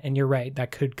Shallan. And you're right, that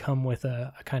could come with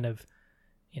a kind of,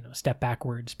 step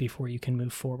backwards before you can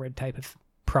move forward type of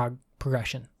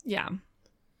progression. Yeah.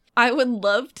 I would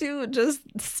love to just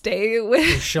stay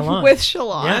with Shallan. with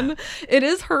Shallan. Yeah. It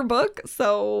is her book,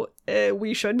 so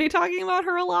we should be talking about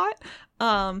her a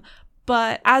lot.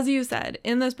 But as you said,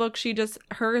 in this book,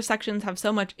 her sections have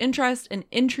so much interest and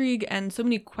intrigue and so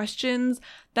many questions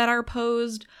that are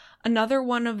posed. Another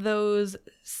one of those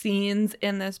scenes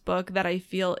in this book that I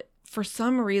feel, for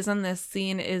some reason, this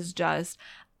scene is just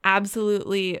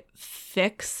absolutely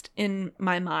fixed in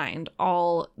my mind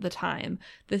all the time.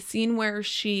 The scene where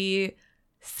she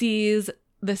sees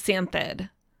the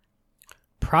Santhid.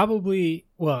 Probably,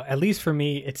 well, at least for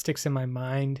me, it sticks in my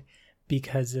mind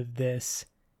because of this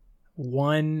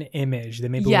one image that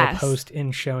maybe we'll post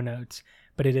in show notes,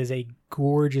 but it is a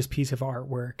gorgeous piece of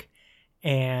artwork.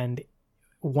 And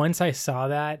once I saw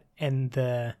that, and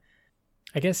the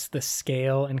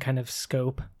scale and kind of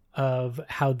scope of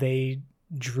how they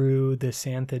drew the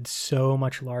Santhid so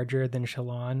much larger than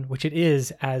Shallan, which it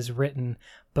is as written,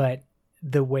 but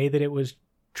the way that it was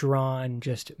drawn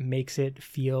just makes it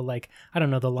feel like, I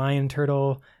don't know, the lion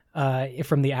turtle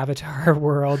from the Avatar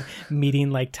world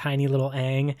meeting like tiny little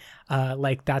Aang.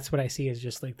 Like that's what I see as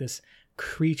just like this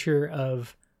creature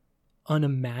of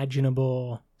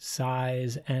unimaginable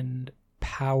size and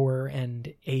power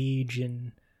and age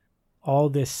and all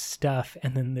this stuff,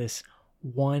 and then this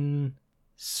one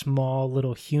small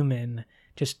little human,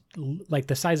 just like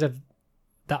the size of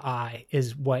the eye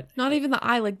is what... Not even the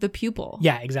eye, like the pupil.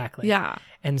 Yeah, exactly. Yeah.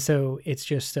 And so it's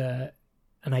just an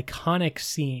iconic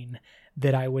scene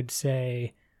that I would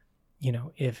say, you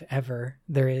know, if ever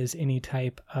there is any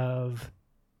type of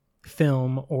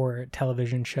film or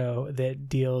television show that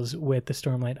deals with the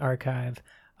Stormlight Archive,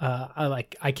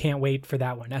 I can't wait for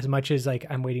that one. As much as like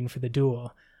I'm waiting for the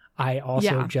duel, I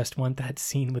also just want that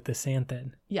scene with the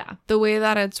Xanthan. Yeah. The way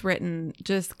that it's written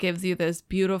just gives you this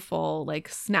beautiful like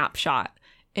snapshot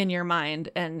in your mind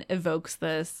and evokes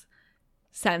this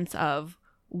sense of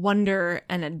wonder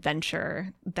and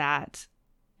adventure that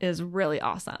is really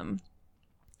awesome.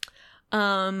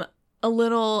 I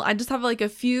just have like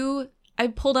I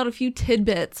pulled out a few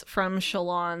tidbits from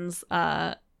Shallan's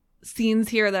scenes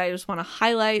here that I just want to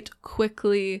highlight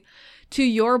quickly. To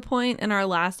your point in our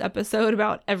last episode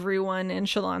about everyone in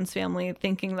Shallan's family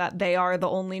thinking that they are the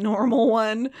only normal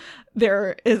one,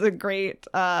 there is a great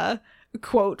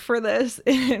quote for this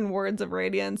in Words of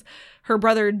Radiance. Her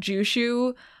brother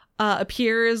Jushu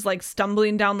appears like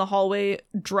stumbling down the hallway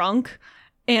drunk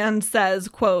and says,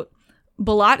 quote,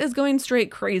 "Balat is going straight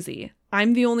crazy.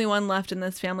 I'm the only one left in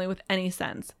this family with any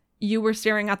sense. You were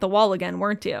staring at the wall again,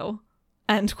 weren't you?"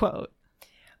 End quote.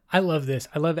 I love this.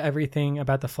 I love everything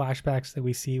about the flashbacks that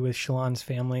we see with Shallan's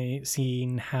family,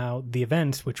 seeing how the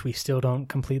events, which we still don't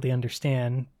completely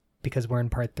understand because we're in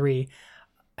part 3,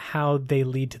 how they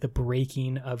lead to the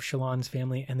breaking of Shallan's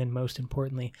family, and then most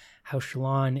importantly, how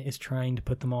Shallan is trying to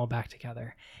put them all back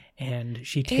together. And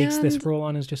she takes this role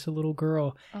on as just a little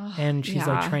girl, and she's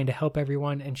like trying to help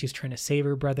everyone, and she's trying to save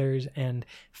her brothers and,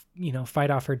 you know,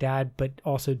 fight off her dad, but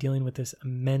also dealing with this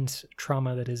immense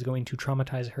trauma that is going to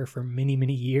traumatize her for many,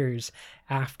 many years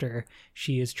after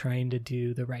she is trying to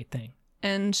do the right thing.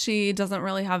 And she doesn't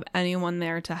really have anyone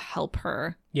there to help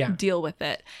her deal with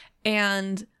it.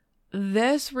 And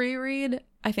this reread,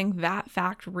 I think that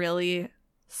fact really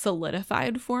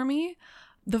solidified for me.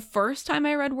 The first time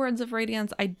I read Words of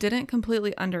Radiance, I didn't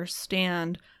completely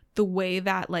understand the way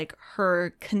that like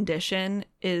her condition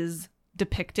is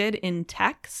depicted in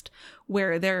text,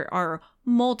 where there are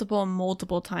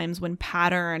multiple times when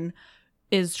Pattern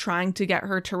is trying to get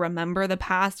her to remember the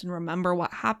past and remember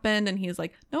what happened. And he's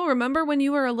like, "No, remember when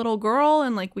you were a little girl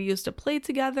and like we used to play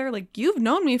together? Like you've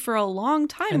known me for a long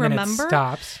time, and remember?" And then it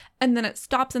stops. And then it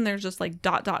stops and there's just like ...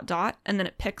 and then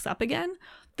it picks up again.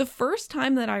 The first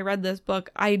time that I read this book,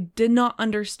 I did not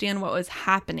understand what was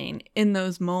happening in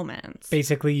those moments.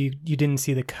 Basically, you didn't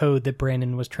see the code that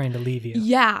Brandon was trying to leave you.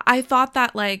 Yeah, I thought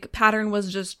that like Pattern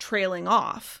was just trailing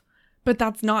off, but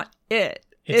that's not it.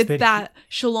 It's that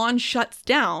Shallan shuts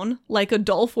down like a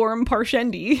dull form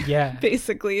Parshendi. Yeah.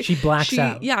 Basically. She blacks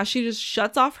out. Yeah, she just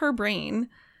shuts off her brain.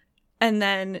 And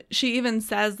then she even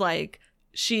says like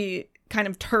she kind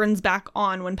of turns back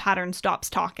on when Pattern stops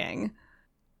talking.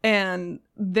 And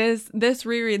this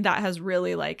reread that has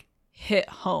really like hit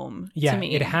home to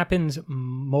me. Yeah, it happens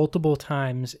multiple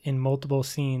times in multiple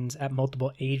scenes at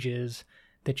multiple ages,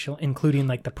 that she'll, including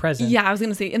like the present. Yeah, I was going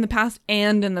to say in the past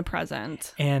and in the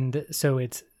present. And so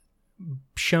it's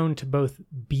shown to both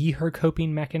be her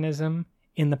coping mechanism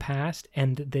in the past,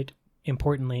 and that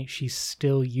importantly, she's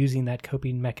still using that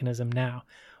coping mechanism now,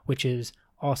 which is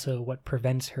also what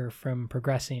prevents her from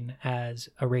progressing as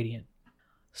a Radiant.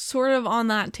 Sort of on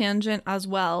that tangent as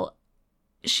well,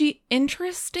 she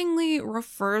interestingly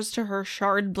refers to her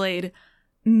shard blade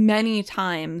many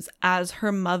times as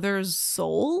her mother's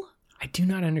soul. I do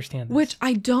not understand this. Which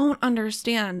I don't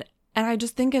understand. And I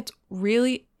just think it's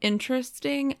really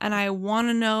interesting. And I want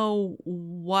to know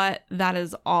what that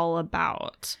is all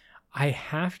about. I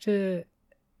have to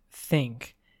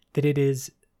think that it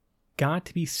is got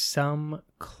to be some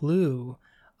clue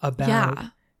about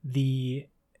the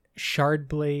shard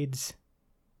blades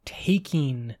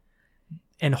taking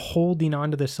and holding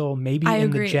onto the soul, maybe I in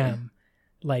agree. the gem,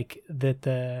 like that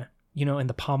the, you know, in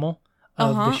the pommel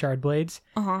of the shard blades.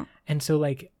 And so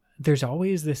like there's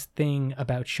always this thing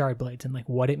about shard blades and like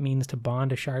what it means to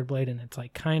bond a shard blade, and it's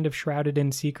like kind of shrouded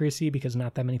in secrecy because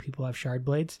not that many people have shard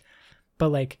blades. But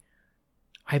like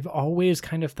I've always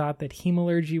kind of thought that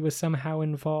hemalurgy was somehow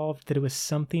involved, that it was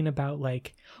something about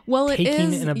like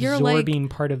taking and absorbing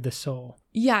part of the soul.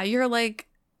 Yeah, you're like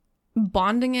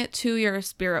bonding it to your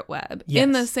spirit web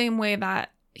in the same way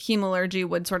that hemalurgy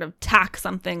would sort of tack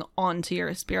something onto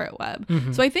your spirit web.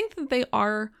 Mhm. So I think that they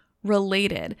are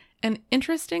related. And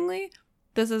interestingly,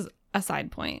 this is a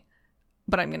side point,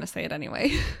 but I'm going to say it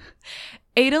anyway.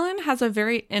 Adolin has a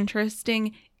very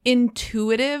interesting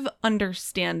intuitive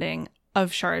understanding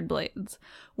of shard blades,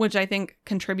 which I think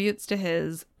contributes to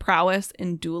his prowess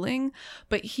in dueling.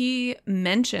 But he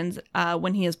mentions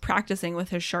when he is practicing with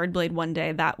his shard blade one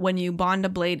day that when you bond a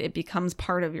blade, it becomes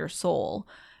part of your soul.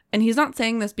 And he's not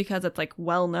saying this because it's like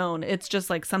well known. It's just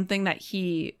like something that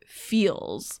he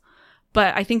feels.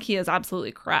 But I think he is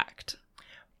absolutely correct.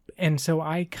 And so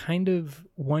I kind of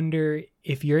wonder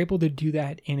if you're able to do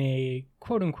that in a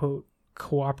quote unquote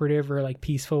cooperative or like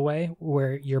peaceful way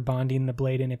where you're bonding the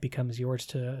blade and it becomes yours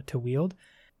to wield.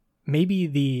 Maybe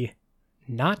the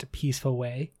not peaceful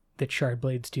way that shard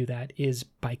blades do that is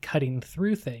by cutting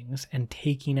through things and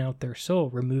taking out their soul,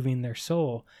 removing their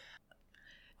soul.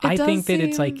 I think that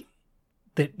it's like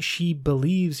that she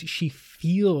believes, she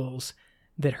feels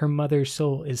that her mother's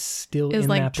soul is still in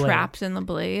like that blade. Trapped in the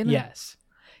blade. Yes.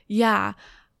 Yeah.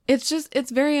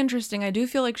 It's very interesting. I do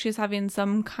feel like she's having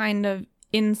some kind of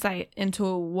insight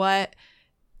into what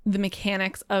the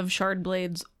mechanics of shard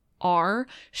blades are.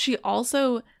 She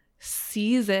also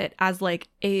sees it as like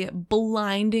a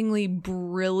blindingly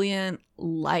brilliant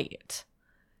light,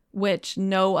 which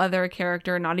no other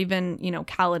character, not even,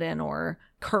 Kaladin or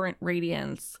current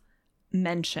Radiance,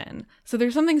 mention. So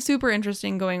there's something super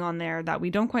interesting going on there that we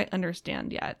don't quite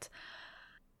understand yet.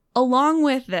 Along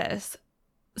with this,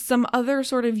 some other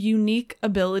sort of unique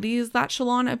abilities that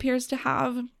Shallan appears to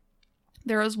have.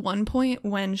 There is one point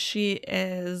when she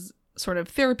is sort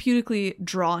of therapeutically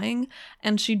drawing,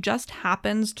 and she just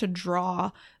happens to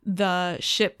draw the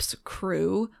ship's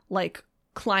crew, like,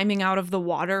 climbing out of the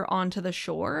water onto the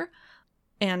shore.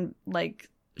 And, like,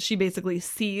 she basically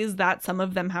sees that some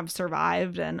of them have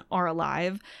survived and are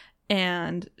alive.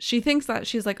 And she thinks that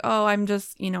she's like, oh, I'm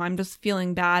just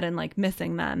feeling bad and like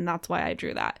missing them. That's why I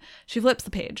drew that. She flips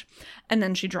the page and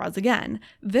then she draws again.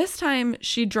 This time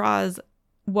she draws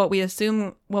what we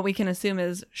can assume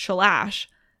is Shalash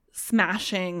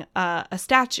smashing a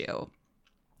statue.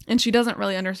 And she doesn't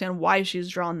really understand why she's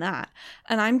drawn that.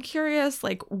 And I'm curious,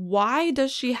 like, why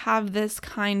does she have this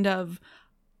kind of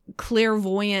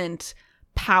clairvoyant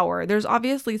power? There's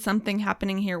obviously something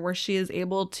happening here where she is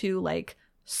able to like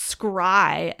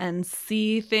scry and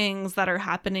see things that are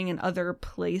happening in other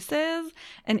places.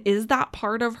 And is that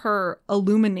part of her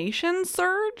illumination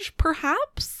surge,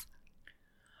 perhaps?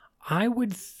 I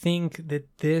would think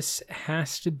that this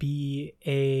has to be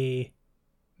a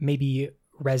maybe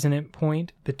resonant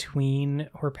point between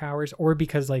her powers, or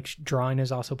because like drawing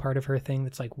is also part of her thing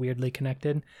that's like weirdly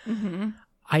connected. Mm-hmm.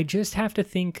 I just have to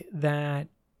think that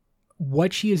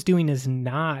what she is doing is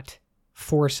not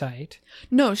foresight.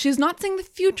 No, she's not seeing the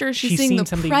future. She's seeing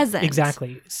the present.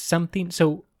 Exactly. Something.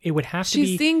 So it would have to be.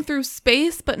 She's seeing through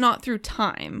space, but not through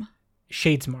time.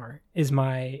 Shadesmar is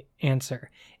my answer.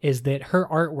 Is that her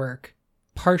artwork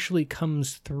partially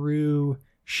comes through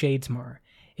Shadesmar?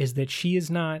 Is that she is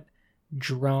not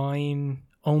drawing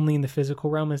only in the physical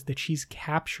realm, is that she's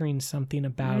capturing something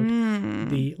about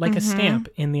a stamp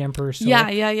in the Emperor's Soul.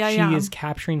 She is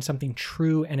capturing something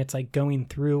true, and it's like going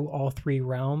through all three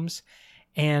realms.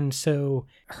 And so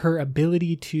her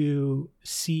ability to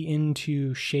see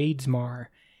into Shadesmar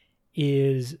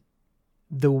is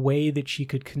the way that she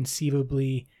could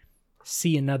conceivably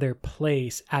see another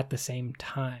place at the same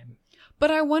time.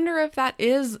 But I wonder if that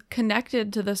is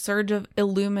connected to the surge of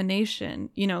illumination.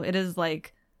 It is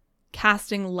like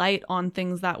casting light on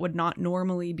things that would not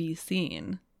normally be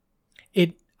seen.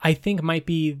 It, I think, might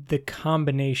be the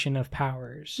combination of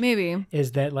powers. Maybe.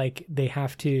 Is that like they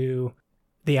have to,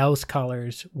 the Else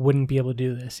Scholars wouldn't be able to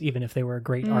do this even if they were a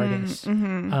great artist.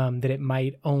 Mm-hmm. That it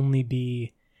might only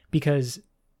be because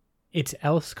it's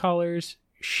Else Scholars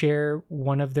share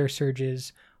one of their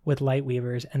surges with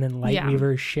Lightweavers, and then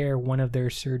Lightweavers share one of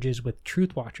their surges with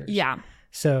Truth Watchers. Yeah.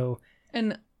 So,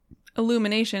 and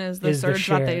illumination is the surge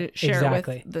that they share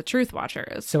with the Truth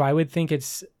Watchers. So I would think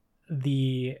it's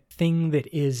the thing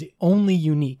that is only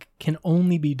unique, can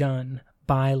only be done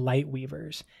by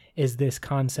Lightweavers, is this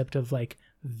concept of like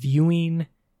viewing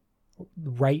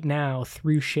right now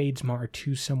through Shadesmar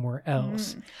to somewhere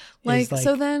else.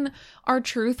 So then are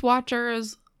Truth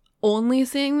Watchers only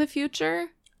seeing the future?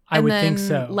 I would think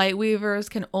so. Lightweavers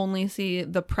can only see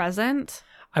the present?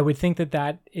 I would think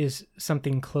that is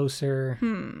something closer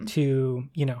to,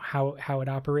 how it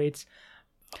operates.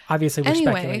 Obviously, we're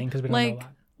speculating because we don't know a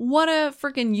lot. What a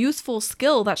freaking useful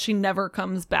skill that she never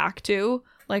comes back to.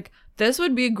 Like, this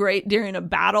would be great during a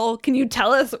battle. Can you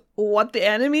tell us what the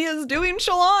enemy is doing,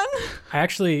 Shallan? I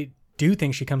actually do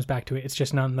think she comes back to it. It's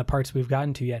just not in the parts we've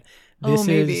gotten to yet. This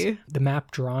is the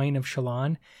map drawing of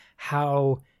Shallan,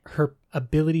 how her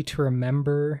ability to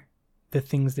remember the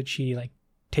things that she like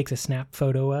takes a snap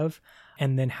photo of,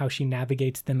 and then how she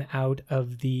navigates them out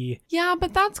of the... Yeah,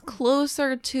 but that's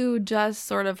closer to just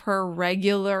sort of her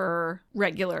regular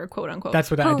quote unquote.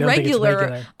 That's what I don't think it's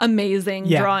regular. Amazing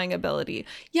drawing ability.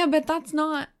 Yeah, but that's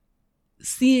not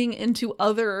seeing into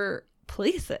other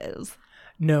places.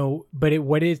 No, but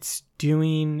what it's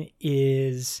doing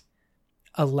is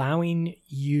allowing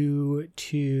you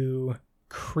to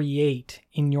create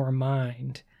in your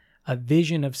mind a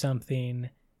vision of something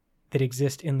that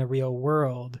exists in the real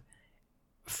world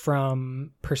from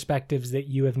perspectives that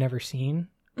you have never seen.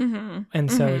 Mm-hmm.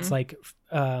 And so it's like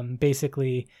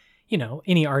basically, you know,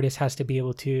 any artist has to be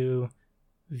able to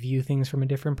view things from a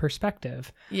different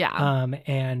perspective. Yeah.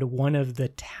 And one of the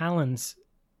talents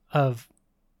of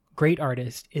great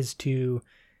artists is to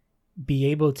be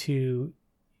able to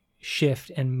shift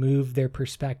and move their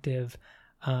perspective.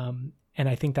 And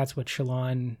I think that's what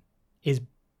Shallan is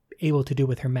able to do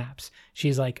with her maps.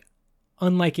 She's like,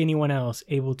 unlike anyone else,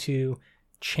 able to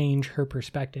change her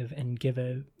perspective and give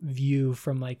a view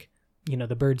from like, you know,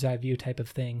 the bird's eye view type of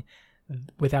thing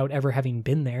without ever having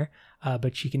been there.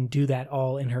 But she can do that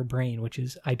all in her brain, which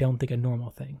is, I don't think, a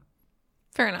normal thing.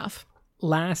 Fair enough.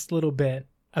 Last little bit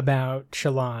about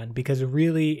Shallan, because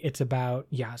really it's about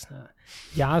Jasnah.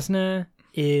 Jasnah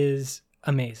is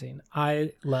amazing.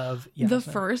 I love Jasnah. The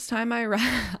first time I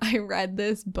read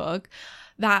this book,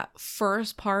 that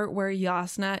first part where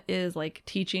Jasnah is like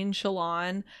teaching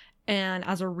Shallan, and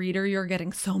as a reader you're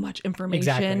getting so much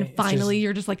information. Exactly. Finally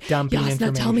you're just like,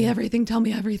 Jasnah, tell me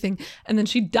everything. And then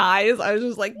she dies. I was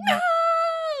just like, no,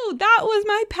 that was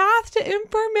my path to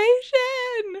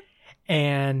information.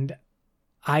 And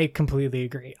I completely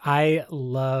agree. I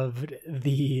loved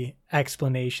the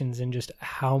explanations and just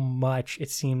how much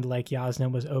it seemed like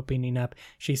Jasnah was opening up.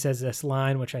 She says this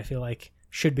line, which I feel like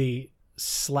should be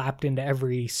slapped into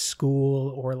every school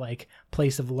or like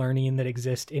place of learning that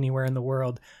exists anywhere in the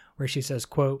world, where she says,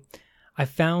 quote, "I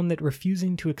found that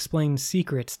refusing to explain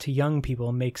secrets to young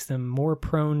people makes them more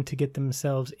prone to get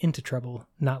themselves into trouble,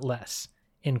 not less,"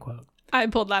 end quote. I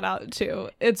pulled that out too.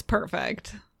 It's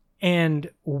perfect. And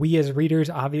we as readers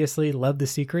obviously love the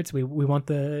secrets. We want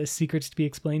the secrets to be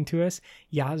explained to us.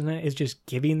 Jasnah is just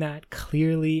giving that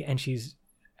clearly, and she's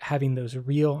having those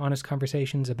real, honest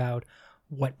conversations about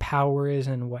what power is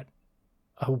and what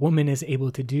a woman is able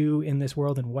to do in this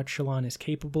world and what Shallan is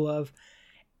capable of.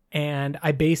 And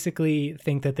I basically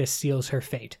think that this seals her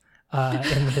fate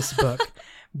in this book,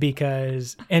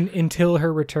 because until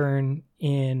her return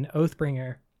in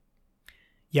Oathbringer,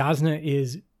 Jasnah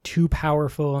is too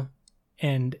powerful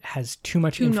and has too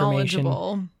much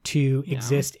information to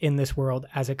exist in this world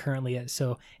as it currently is.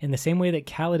 So in the same way that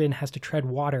Kaladin has to tread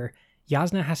water,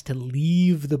 Jasnah has to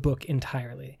leave the book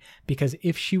entirely, because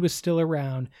if she was still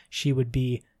around, she would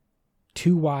be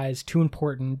too wise, too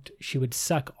important. She would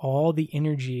suck all the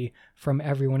energy from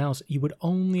everyone else. You would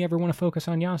only ever want to focus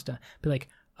on Jasnah. Be like,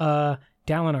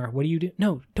 Dalinar, what do you do?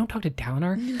 No, don't talk to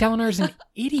Dalinar. Dalinar's an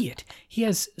idiot. He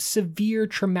has severe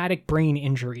traumatic brain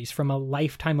injuries from a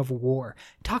lifetime of war.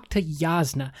 Talk to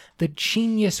Jasnah, the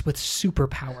genius with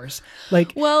superpowers.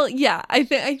 Like, well, yeah, I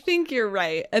think you're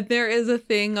right. There is a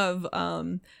thing of,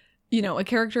 you know, a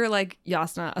character like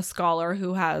Jasnah, a scholar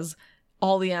who has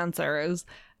all the answers,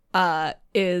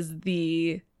 is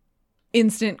the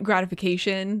instant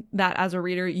gratification that as a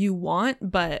reader you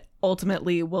want, but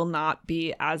ultimately will not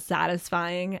be as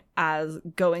satisfying as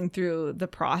going through the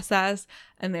process.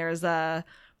 And there's a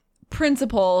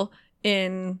principle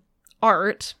in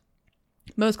art,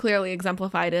 most clearly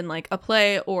exemplified in like a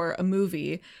play or a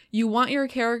movie. You want your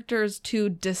characters to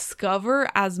discover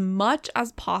as much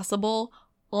as possible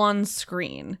on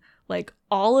screen. Like,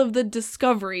 all of the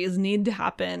discoveries need to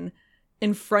happen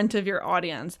in front of your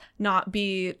audience, not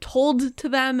be told to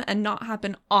them and not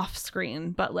happen off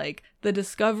screen, but like the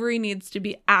discovery needs to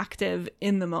be active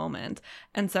in the moment.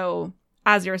 And so,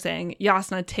 as you're saying,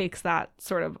 Jasnah takes that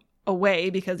sort of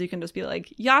away, because you can just be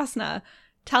like, Jasnah,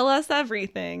 tell us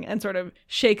everything, and sort of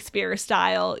Shakespeare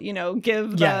style, you know,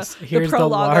 give the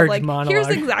prologue of like, monologue.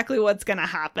 Here's exactly what's gonna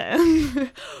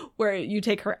happen, where you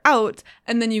take her out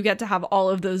and then you get to have all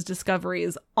of those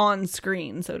discoveries on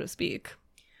screen, so to speak.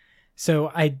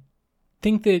 So I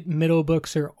think that middle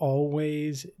books are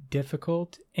always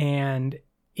difficult. And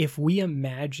if we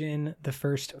imagine the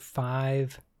first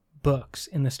 5 books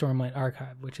in the Stormlight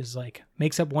Archive, which is like,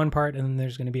 makes up one part, and then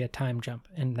there's going to be a time jump.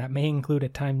 And that may include a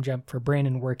time jump for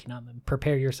Brandon working on them.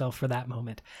 Prepare yourself for that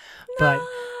moment. No!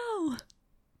 But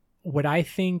what I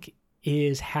think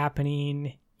is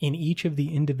happening in each of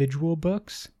the individual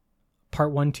books,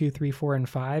 part 1, 2, 3, 4, and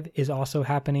 5 is also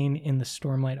happening in the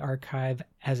Stormlight Archive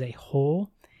as a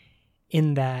whole,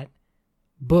 in that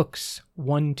books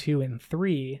 1, 2, and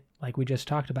 3, like we just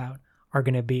talked about, are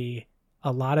going to be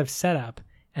a lot of setup,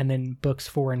 and then books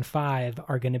 4 and 5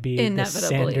 are going to be the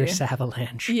Sanders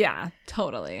avalanche. Yeah,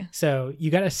 totally. So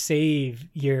you got to save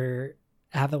your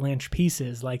avalanche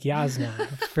pieces like Yasna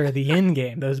for the end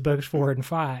game, those books 4 and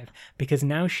 5, because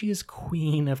now she is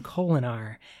queen of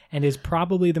Kholinar and is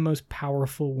probably the most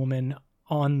powerful woman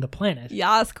on the planet.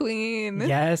 Yas queen.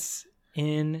 Yes,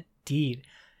 indeed.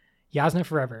 Yasna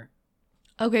forever.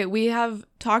 Okay, we have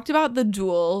talked about the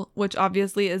duel, which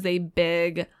obviously is a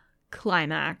big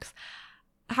climax.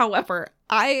 However,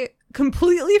 I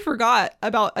completely forgot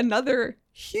about another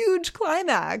huge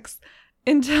climax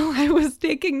until I was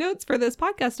taking notes for this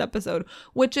podcast episode,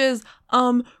 which is,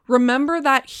 remember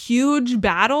that huge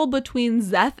battle between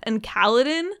Szeth and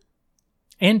Kaladin?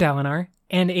 And Dalinar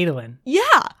and Adolin.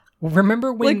 Yeah.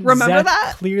 Remember when remember Szeth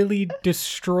that? clearly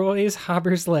destroys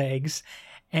Haber's legs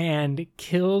and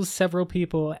kills several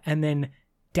people, and then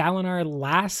Dalinar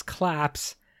last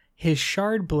claps his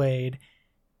shard blade.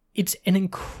 It's an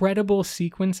incredible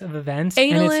sequence of events.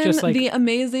 Adolin, and it's just like, the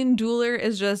amazing dueler,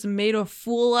 is just made a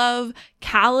fool of.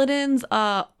 Kaladin's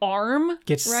arm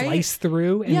gets sliced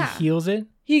through and heals it.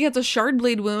 He gets a shard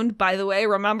blade wound, by the way.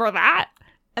 Remember that?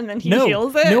 And then he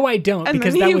heals it. No, I don't. And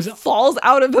because then he that was falls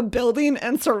out of a building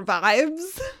and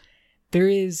survives. There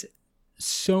is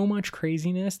so much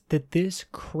craziness that this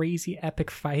crazy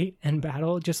epic fight and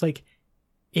battle just like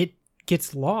it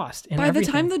gets lost. By the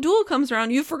time the duel comes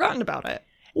around, you've forgotten about it.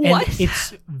 What? And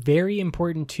it's very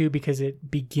important too because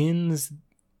it begins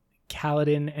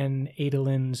Kaladin and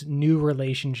Adolin's new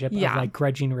relationship of like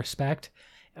grudging respect.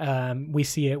 We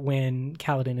see it when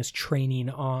Kaladin is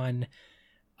training on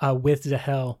with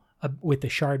Zahel with the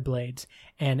shard blades,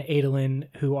 and Adolin,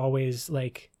 who always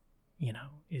like, you know,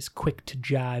 is quick to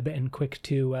jibe and quick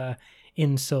to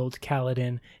insult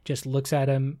Kaladin, just looks at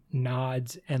him,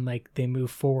 nods, and like they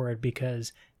move forward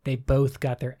because they both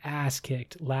got their ass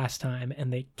kicked last time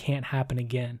and they can't happen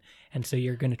again. And so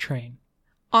you're going to train.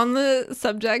 On the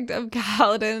subject of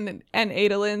Kaladin and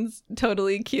Adolin's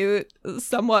totally cute,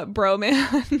 somewhat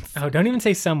bromance. Oh, don't even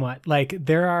say somewhat. Like,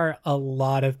 there are a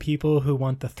lot of people who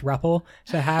want the throuple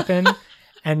to happen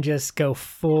and just go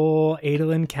full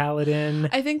Adolin, Kaladin.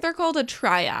 I think they're called a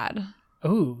triad.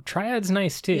 Oh, triad's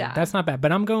nice too. Yeah. That's not bad,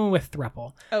 but I'm going with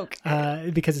throuple. Okay.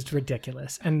 Because it's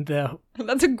ridiculous. And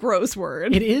that's a gross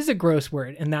word. It is a gross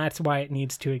word, and that's why it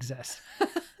needs to exist.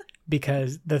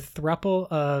 Because the throuple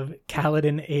of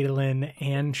Kaladin, Adolin,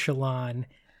 and Shallan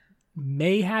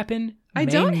may happen, I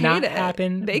don't not hate it.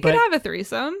 happen. They could have a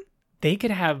threesome. They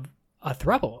could have a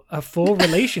throuple, a full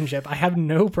relationship. I have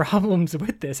no problems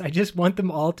with this. I just want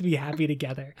them all to be happy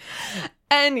together.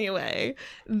 Anyway,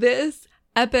 this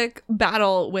epic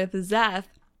battle with Szeth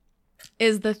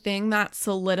is the thing that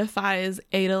solidifies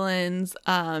Adolin's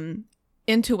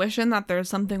intuition that there's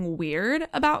something weird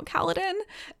about Kaladin.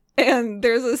 And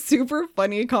there's a super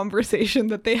funny conversation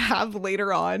that they have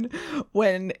later on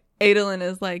when Adolin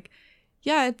is like,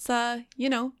 yeah, it's, you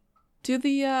know, do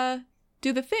the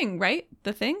thing, right?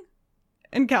 The thing?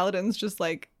 And Kaladin's just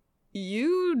like,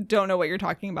 you don't know what you're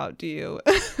talking about, do you?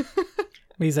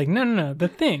 He's like, no, the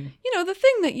thing. You know, the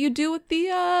thing that you do with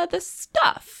the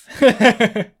stuff.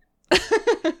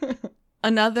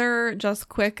 Another just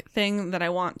quick thing that I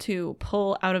want to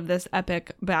pull out of this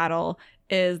epic battle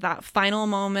is that final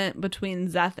moment between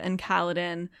Szeth and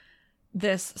Kaladin,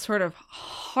 this sort of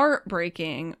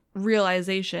heartbreaking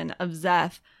realization of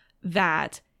Szeth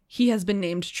that he has been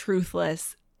named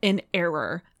truthless in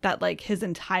error, that like his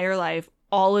entire life,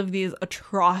 all of these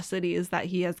atrocities that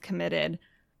he has committed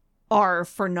are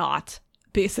for naught,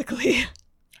 basically.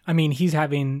 I mean, he's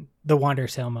having the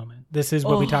Wandersail moment. This is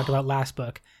what we talked about last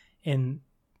book. And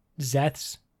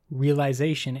Szeth's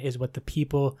realization is what the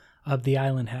people of the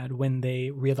island had when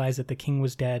they realized that the king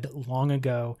was dead long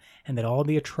ago and that all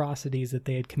the atrocities that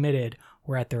they had committed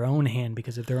were at their own hand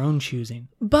because of their own choosing.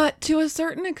 But to a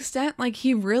certain extent, like,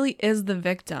 he really is the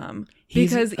victim.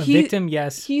 He's a victim,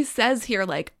 yes. He says here,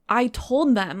 like, I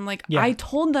told them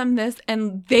this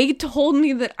and they told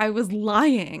me that I was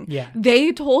lying. Yeah.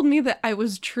 They told me that I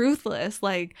was truthless.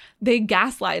 Like, they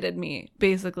gaslighted me,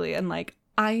 basically. And, like,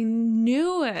 I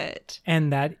knew it.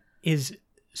 And that is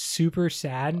super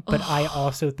sad, but I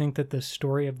also think that the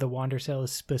story of the Wandersail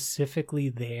is specifically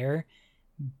there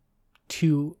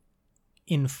to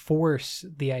enforce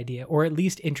the idea, or at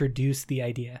least introduce the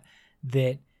idea,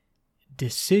 that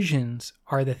decisions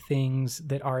are the things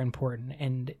that are important.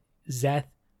 And Szeth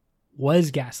was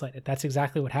gaslighted. That's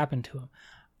exactly what happened to him.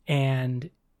 and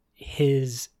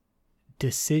his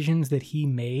decisions that he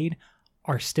made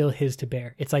are still his to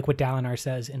bear. It's like what Dalinar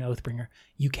says in Oathbringer.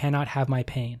 You cannot have my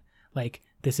pain. Like,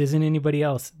 this isn't anybody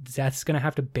else. Szeth's going to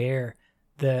have to bear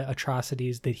the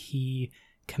atrocities that he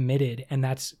committed. And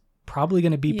that's probably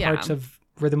going to be parts of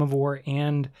Rhythm of War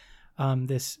and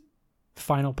this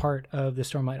final part of the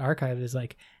Stormlight Archive is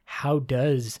like, how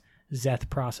does Szeth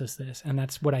process this? And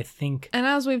that's what I think. And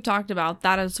as we've talked about,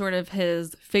 that is sort of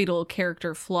his fatal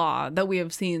character flaw that we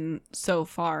have seen so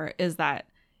far, is that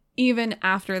even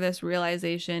after this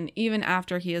realization, even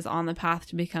after he is on the path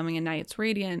to becoming a Knights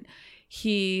Radiant,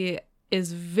 he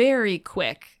is very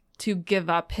quick to give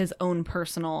up his own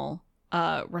personal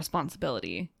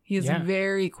responsibility. He is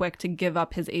very quick to give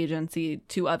up his agency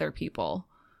to other people.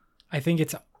 I think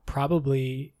it's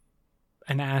probably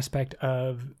an aspect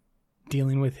of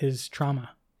dealing with his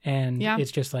trauma. And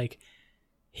it's just like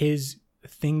his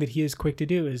thing that he is quick to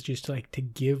do is just like to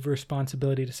give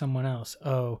responsibility to someone else.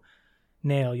 Oh,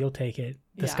 Nail, you'll take it.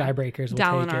 The Skybreakers will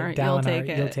Dalinar, take it.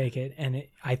 Dalinar, you'll take it. And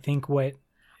I think what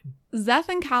Szeth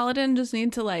and Kaladin just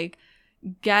need to like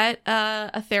get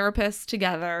a therapist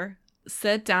together,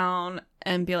 sit down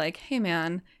and be like, hey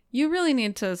man, you really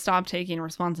need to stop taking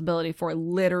responsibility for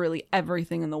literally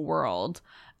everything in the world.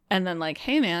 And then like,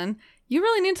 hey man, you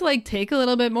really need to like take a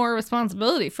little bit more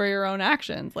responsibility for your own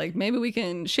actions. Like maybe we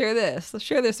can share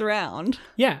this around.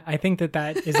 Yeah, I think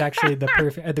that is actually the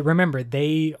perfect. Remember,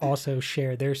 they also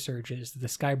share their surges. The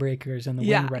Skybreakers and the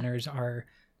Windrunners are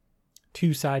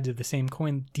two sides of the same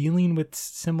coin, dealing with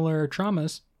similar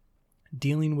traumas,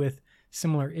 dealing with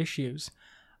similar issues,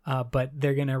 but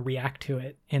they're going to react to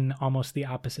it in almost the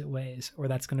opposite ways, or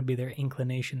that's going to be their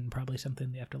inclination, probably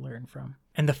something they have to learn from.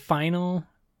 And the final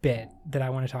bit that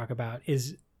I want to talk about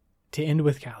is to end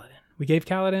with Kaladin. We gave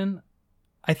Kaladin,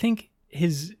 I think,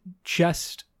 his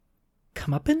just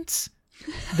comeuppance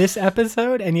this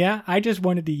episode. And yeah, I just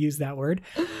wanted to use that word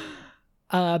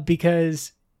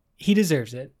because he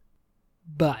deserves it.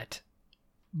 But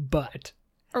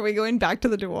are we going back to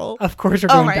the duel? Of course we're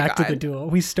going back to the duel.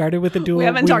 We started with the duel. We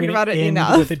haven't talked about it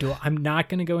enough. With the duel. I'm not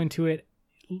going to go into it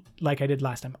like I did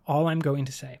last time. All I'm going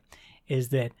to say is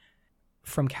that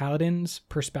from Kaladin's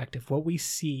perspective, what we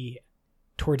see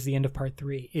towards the end of part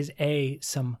 3 is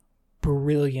some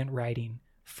brilliant writing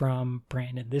from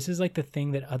Brandon. This is like the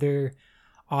thing that other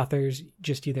authors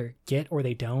just either get or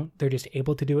they don't. They're just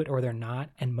able to do it or they're not.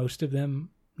 And most of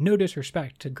them, no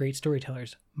disrespect to great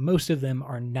storytellers, most of them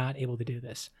are not able to do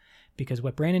this, because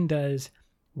what Brandon does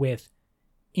with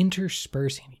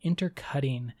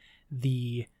intercutting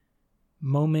the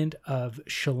moment of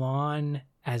Shallan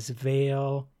as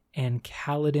Vale and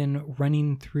Kaladin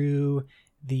running through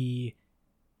the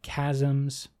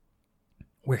chasms,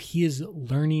 where he is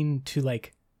learning to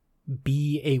like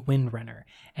be a Windrunner,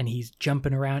 and he's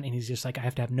jumping around and he's just like, I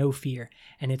have to have no fear,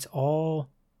 and it's all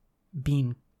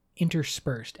being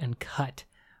interspersed and cut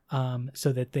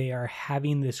so that they are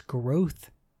having this growth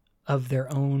of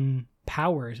their own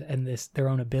powers and their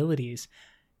own abilities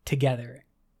together,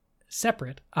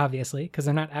 separate obviously because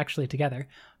they're not actually together,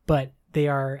 but they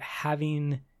are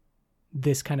having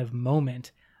this kind of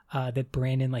moment that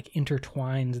Brandon like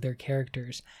intertwines their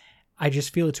characters. I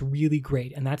just feel it's really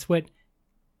great, and that's what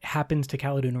happens to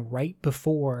Kaladin right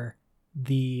before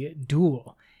the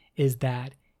duel, is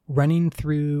that running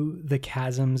through the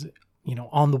chasms, you know,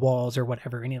 on the walls or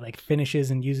whatever, and he like finishes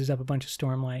and uses up a bunch of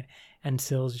stormlight, and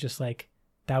Syl's just like,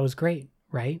 that was great,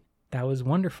 right? That was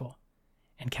wonderful.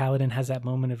 And Kaladin has that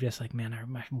moment of just like, man, I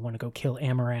want to go kill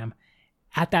Amaram.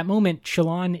 At that moment,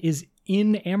 Shallan is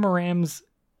in Amaram's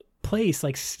place,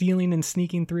 like stealing and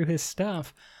sneaking through his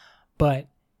stuff, but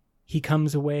he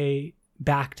comes away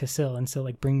back to Syl, and Syl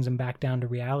like brings him back down to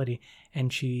reality,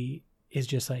 and she is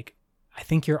just like, I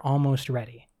think you're almost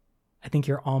ready. I think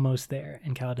you're almost there.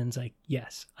 And Kaladin's like,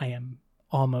 yes, I am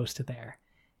almost there.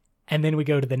 And then we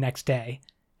go to the next day,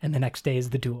 and the next day is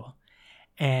the duel.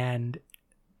 And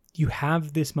you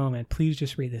have this moment. Please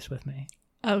just read this with me.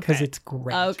 Okay. Because it's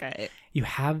great. Okay. You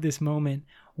have this moment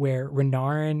where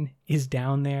Renarin is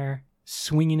down there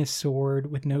swinging his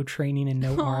sword with no training and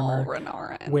no armor.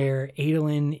 Renarin. Where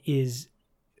Adolin is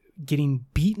getting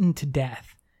beaten to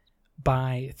death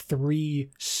by 3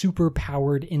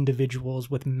 super-powered individuals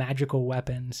with magical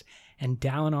weapons, and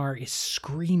Dalinar is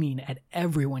screaming at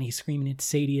everyone. He's screaming at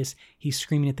Sadeas. He's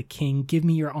screaming at the king, give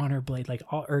me your honor blade,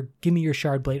 or give me your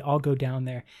shard blade. I'll go down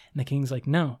there. And the king's like,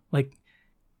 no, like,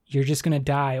 you're just going to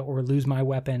die or lose my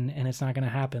weapon, and it's not going to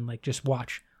happen. Like, just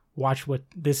watch what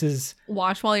this is.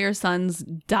 Watch while your sons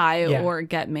die or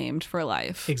get maimed for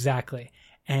life. Exactly.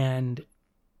 And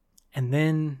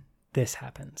then this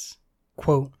happens.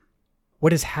 Quote,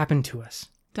 what has happened to us?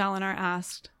 Dalinar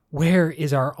asked. Where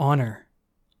is our honor?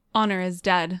 Honor is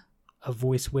dead. A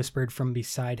voice whispered from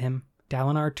beside him.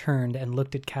 Dalinar turned and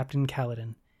looked at Captain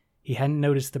Kaladin. He hadn't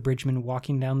noticed the bridgeman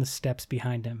walking down the steps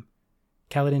behind him.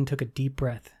 Kaladin took a deep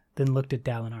breath, then looked at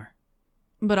Dalinar.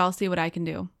 But I'll see what I can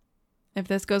do. If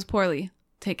this goes poorly,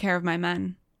 take care of my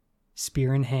men.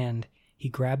 Spear in hand, he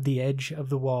grabbed the edge of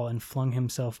the wall and flung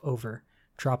himself over,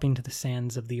 dropping to the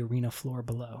sands of the arena floor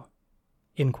below.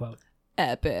 End quote.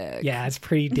 Epic. Yeah, it's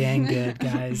pretty dang good,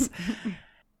 guys.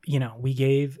 We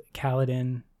gave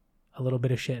Kaladin a little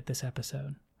bit of shit this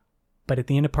episode. But at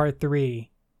the end of part 3,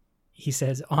 he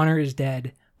says, honor is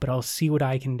dead, but I'll see what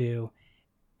I can do.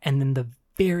 And then the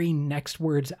very next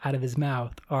words out of his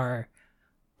mouth are,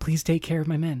 please take care of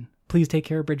my men. Please take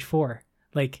care of Bridge 4.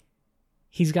 Like,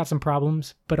 he's got some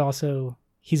problems, but also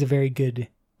he's a very good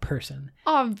person.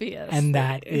 Obvious. And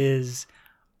that is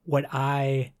what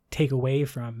I take away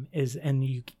from is, and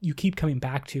you keep coming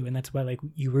back to, and that's why like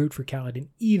you root for Kaladin,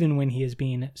 even when he is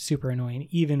being super annoying,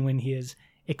 even when he is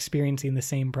experiencing the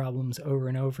same problems over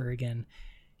and over again.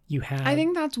 I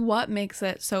think that's what makes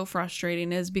it so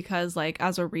frustrating, is because like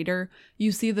as a reader,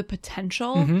 you see the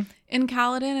potential in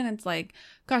Kaladin, and it's like,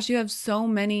 gosh, you have so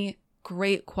many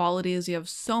great qualities, you have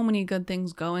so many good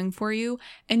things going for you,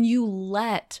 and you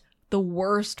let the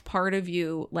worst part of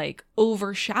you like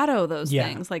overshadow those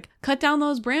things. Like, cut down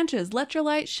those branches, let your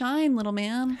light shine, little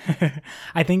man.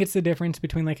 I think it's the difference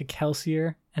between like a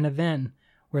Kelsier and a Ven,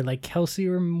 where like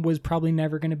Kelsier was probably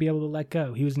never going to be able to let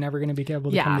go. He was never going to be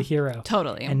able to become the hero.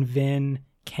 Totally. And Ven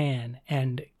can.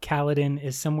 And Kaladin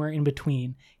is somewhere in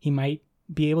between. He might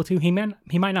be able to. He might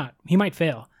not. He might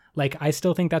fail. Like, I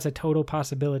still think that's a total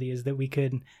possibility, is that we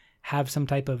could have some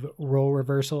type of role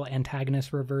reversal,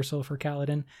 antagonist reversal for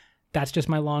Kaladin. That's just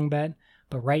my long bet.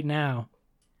 But right now,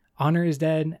 honor is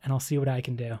dead, and I'll see what I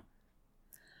can do.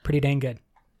 Pretty dang good.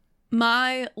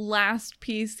 My last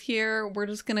piece here, we're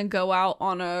just going to go out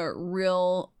on a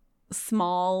real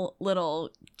small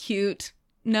little cute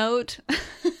note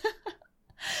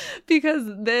because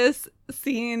this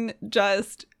scene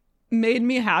just made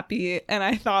me happy and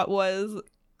I thought was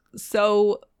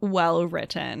so well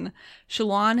written.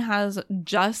 Shallan has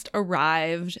just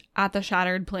arrived at the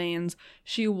Shattered Plains.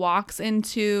 She walks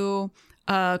into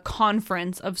a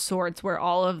conference of sorts where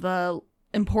all of the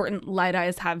important Light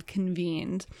Eyes have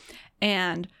convened,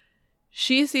 and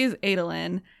she sees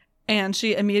Adolin and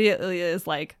she immediately is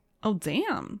like, oh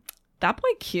damn, that boy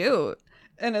cute,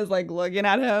 and is like looking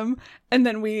at him. And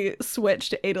then we switch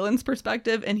to Adolin's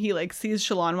perspective and he like sees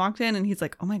Shallan walked in and he's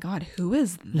like, oh my god, who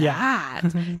is that?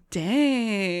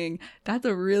 Dang, that's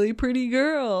a really pretty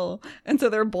girl. And so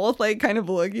they're both like kind of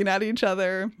looking at each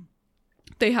other.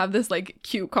 They have this like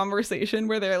cute conversation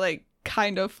where they're like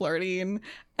kind of flirting,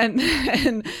 and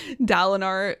then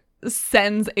Dalinar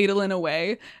sends Adolin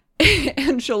away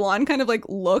and Shallan kind of like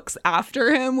looks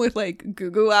after him with like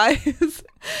goo eyes,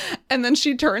 and then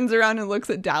she turns around and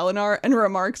looks at Dalinar and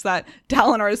remarks that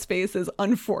Dalinar's face is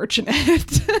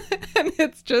unfortunate. And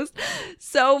it's just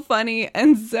so funny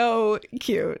and so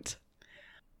cute.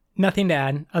 Nothing to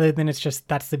add other than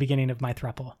that's the beginning of my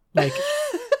throuple. Like,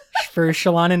 first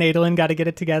Shallan and Adolin got to get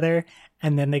it together,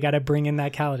 and then they got to bring in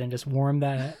that Kaladin, just warm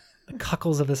the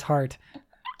cockles of his heart.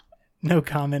 No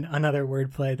comment on other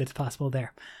wordplay that's possible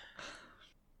there.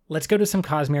 Let's go to some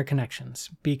Cosmere connections,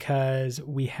 because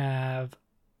we have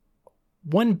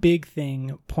one big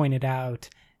thing pointed out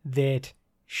that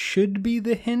should be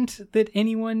the hint that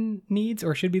anyone needs,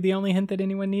 or should be the only hint that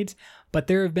anyone needs, but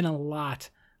there have been a lot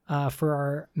for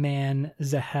our man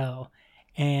Zahel,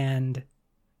 and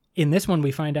in this one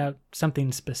we find out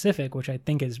something specific, which I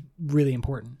think is really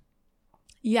important.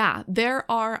 Yeah, there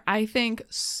are, I think,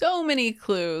 so many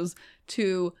clues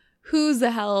to who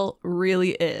Zahel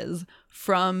really is,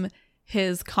 from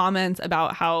his comments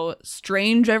about how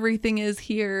strange everything is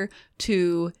here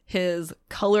to his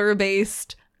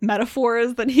color-based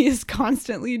metaphors that he's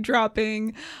constantly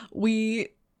dropping. We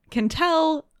can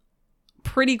tell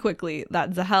pretty quickly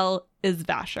that Zahel is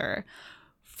Vasher.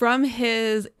 From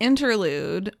his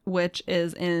interlude, which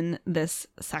is in this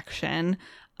section,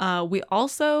 we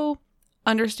also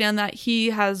understand that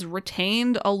he has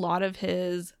retained a lot of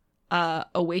his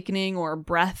awakening or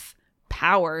breath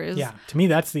powers. Yeah, to me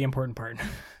that's the important part.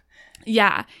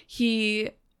 Yeah,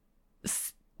 he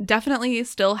definitely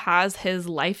still has his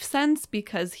life sense,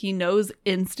 because he knows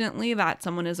instantly that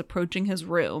someone is approaching his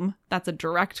room. That's a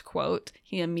direct quote.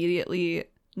 He immediately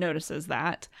notices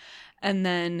that. And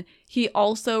then he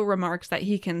also remarks that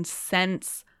he can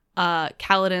sense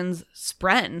Kaladin's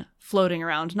spren floating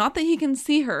around. Not that he can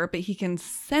see her, but he can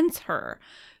sense her.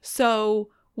 So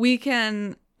we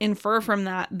can infer from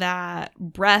that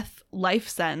breath life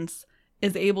sense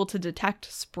is able to detect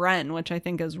Spren, which I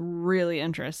think is really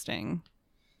interesting.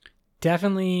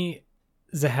 Definitely,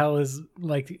 Zahel is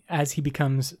like, as he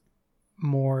becomes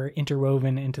more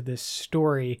interwoven into this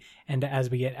story, and as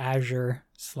we get Azure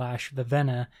 /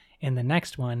 Vivenna in the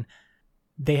next one,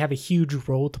 they have a huge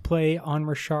role to play on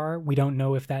Rashar. We don't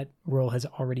know if that role has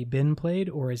already been played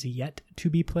or is yet to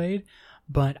be played,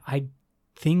 but I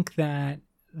think that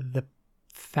the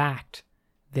fact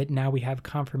that now we have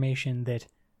confirmation that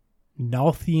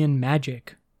Nalthian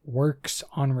magic works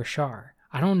on Rashar.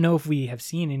 I don't know if we have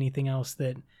seen anything else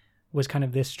that was kind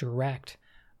of this direct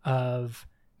of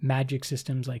magic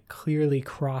systems like clearly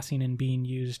crossing and being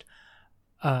used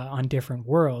on different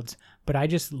worlds, but I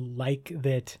just like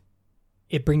that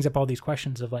it brings up all these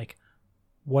questions of like,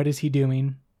 what is he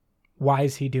doing? Why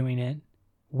is he doing it?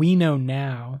 We know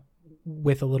now,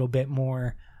 with a little bit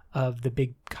more of the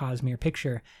big Cosmere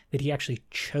picture, that he actually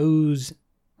chose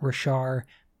Rashar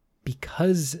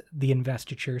because the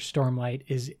investiture, Stormlight,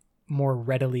 is more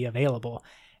readily available.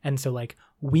 And so like,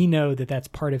 we know that that's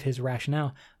part of his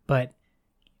rationale, but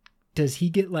does he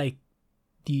get like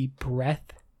the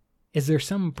breath? Is there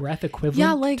some breath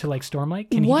equivalent to like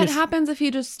Stormlight? What happens if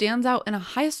he just stands out in a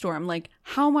high storm? Like,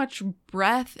 how much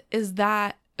breath is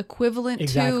that equivalent to?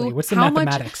 Exactly. What's the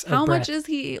mathematics of how breath? much is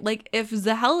he, like, if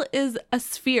Zahel is a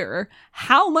sphere,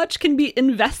 how much can be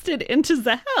invested into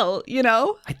Zahel, you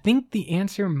know? I think the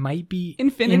answer might be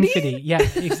infinity. Yeah,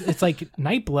 it's like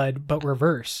Nightblood, but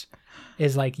reverse.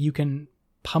 Is like you can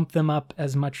pump them up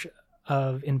as much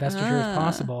of investiture as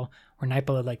possible, or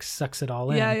Nightblood like sucks it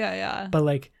all in. Yeah. But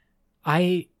like,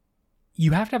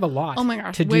 you have to have a lot oh my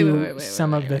gosh. to do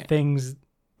some of the things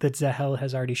that Zahel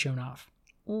has already shown off.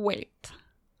 Wait.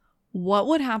 What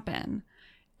would happen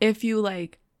if you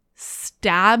like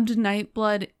stabbed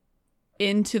Nightblood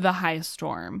into the high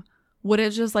storm? Would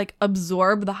it just like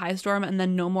absorb the high storm and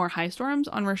then no more high storms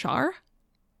on Rashar?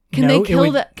 Can they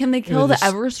kill the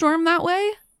Everstorm that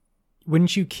way?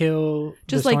 Wouldn't you kill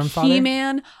just the like Stormfather?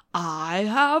 He-Man, I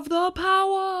have the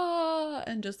power,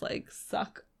 and just like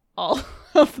suck all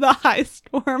of the high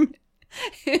storm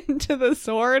into the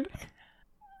sword?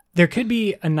 There could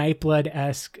be a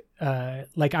Nightblood-esque,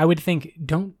 like I would think,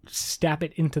 don't stab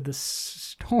it into the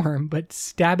storm, but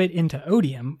stab it into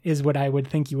Odium is what I would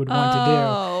think you would want to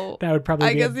do. That would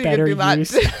probably be a better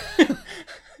use.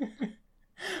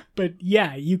 But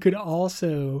yeah, you could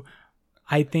also,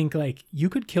 I think, like, you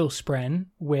could kill Spren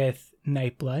with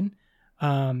Nightblood.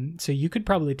 So you could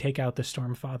probably take out the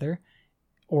Stormfather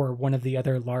or one of the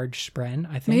other large Spren,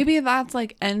 I think. Maybe that's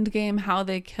like endgame how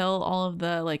they kill all of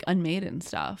the like Unmaiden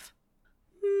stuff.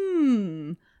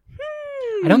 I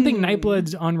don't think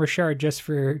Nightblood's on Rashar just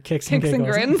for kicks and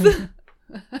giggles. And grins.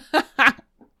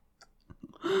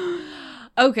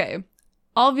 Okay.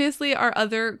 Obviously, our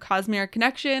other Cosmere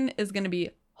connection is going to be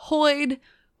Hoid.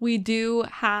 We do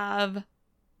have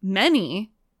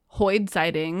many Hoid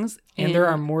sightings. And there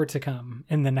are more to come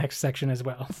in the next section as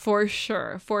well. For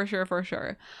sure. Sort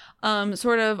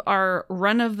of our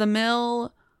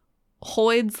run-of-the-mill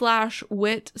Hoid /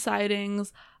 Wit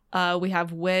sightings. We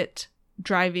have Wit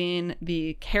driving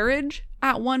the carriage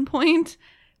at one point,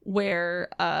 where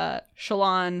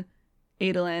Shallan,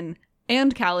 Adolin,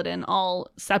 and Kaladin all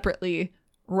separately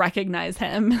recognize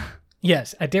him.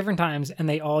 Yes, at different times, and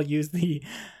they all use the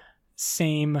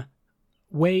same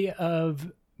way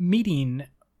of meeting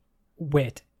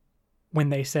Wit when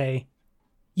they say,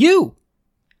 "You!"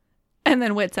 And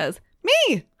then Wit says,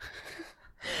 "Me!"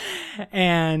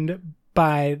 And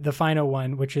by the final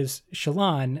one, which is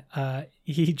Shallan,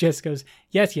 he just goes,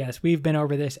 yes, we've been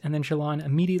over this. And then Shallan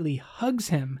immediately hugs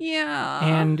him. Yeah.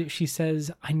 And she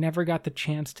says, I never got the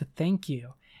chance to thank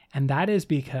you. And that is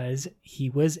because he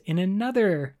was in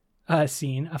another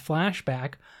scene, a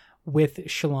flashback, with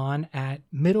Shallan at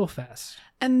Middlefest.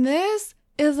 And this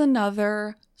is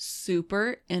another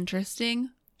super interesting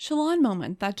Shallan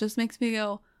moment that just makes me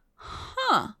go,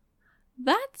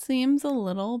 that seems a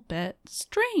little bit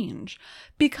strange,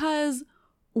 because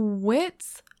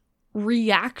Wit's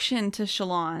reaction to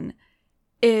Shallan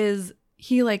is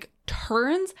he like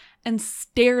turns and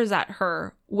stares at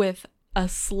her with a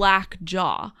slack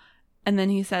jaw. And then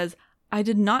he says, I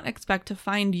did not expect to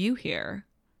find you here.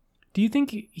 Do you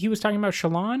think he was talking about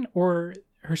Shallan or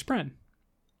her Spren?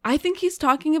 I think he's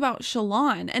talking about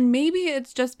Shallan. And maybe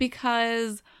it's just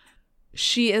because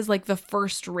she is like the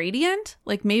first Radiant.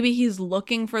 Like maybe he's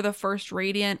looking for the first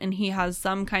Radiant and he has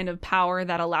some kind of power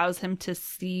that allows him to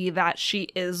see that she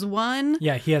is one.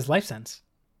 Yeah, he has life sense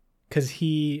because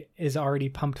he is already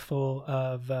pumped full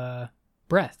of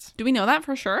breaths. Do we know that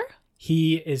for sure?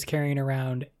 He is carrying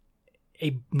around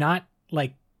a not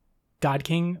like God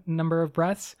King number of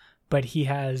breaths, but he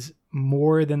has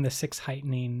more than the 6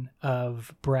 heightening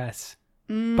of breaths.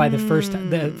 By the first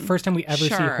time we ever see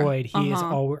Hoid, he is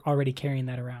already carrying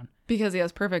that around. Because he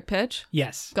has perfect pitch?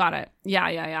 Yes. Got it.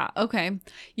 Yeah. Okay.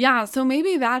 Yeah, so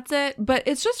maybe that's it. But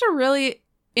it's just a really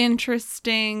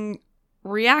interesting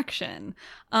reaction.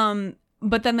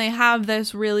 But then they have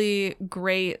this really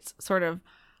great sort of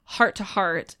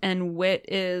heart-to-heart, and Wit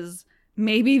is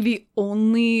maybe the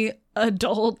only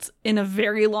adult in a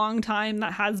very long time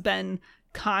that has been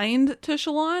kind to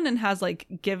Shallan and has like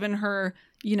given her,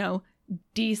 you know,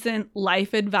 decent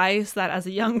life advice that as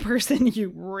a young person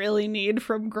you really need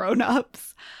from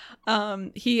grown-ups.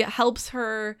 He helps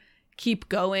her keep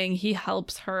going. He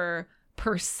helps her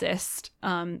persist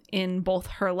in both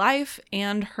her life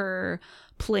and her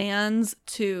plans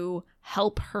to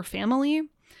help her family.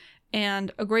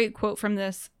 And a great quote from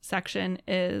this section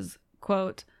is,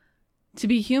 quote, "To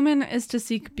be human is to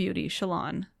seek beauty,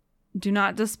 Shallan. Do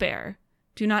not despair.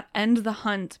 Do not end the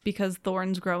hunt because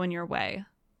thorns grow in your way."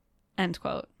 End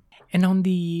quote. And on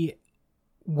the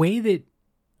way that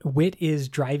Wit is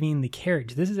driving the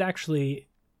carriage, this is actually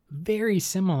very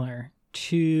similar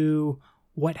to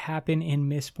what happened in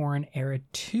Mistborn Era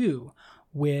 2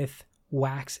 with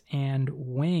Wax and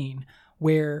Wayne,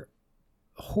 where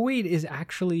Hoid is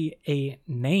actually a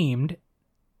named,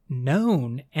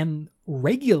 known, and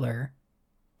regular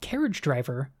carriage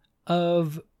driver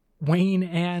of Wayne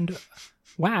and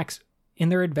Wax in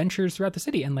their adventures throughout the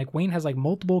city. And like Wayne has like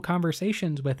multiple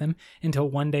conversations with him until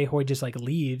one day Hoid just like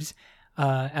leaves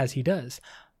as he does.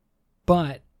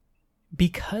 But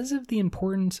because of the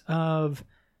importance of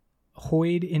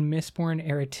Hoid in Mistborn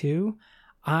Era 2,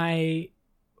 I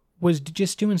was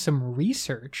just doing some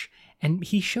research, and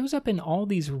he shows up in all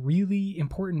these really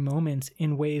important moments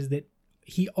in ways that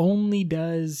he only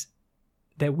does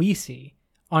that we see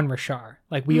on Rashar.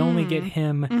 Like we only get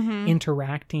him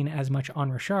interacting as much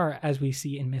on Rashar as we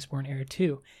see in Mistborn Era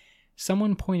 2.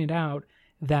 Someone pointed out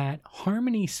that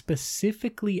Harmony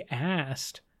specifically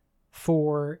asked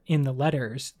for, in the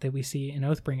letters that we see in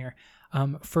Oathbringer,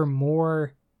 for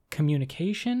more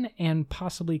communication and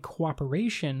possibly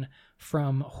cooperation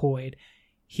from Hoid.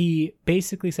 He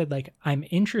basically said, like, I'm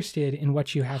interested in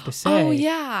what you have to say. Oh,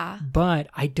 yeah. But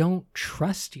I don't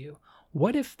trust you.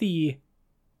 What if the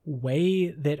way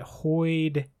that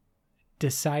Hoid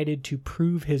decided to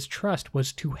prove his trust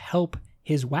was to help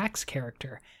his Wax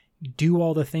character do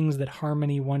all the things that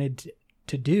Harmony wanted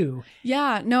to do?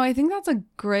 Yeah, no, I think that's a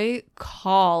great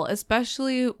call.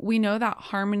 Especially, we know that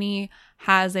Harmony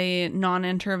has a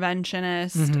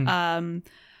non-interventionist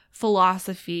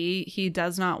philosophy. He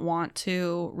does not want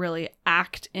to really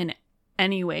act in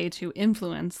any way to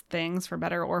influence things for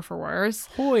better or for worse.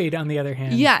 Hoid, on the other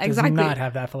hand, does not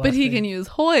have that philosophy. But he can use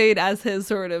Hoid as his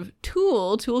sort of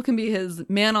tool. Tool can be his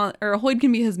man on, or Hoid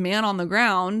can be his man on the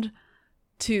ground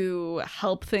to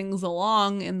help things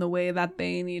along in the way that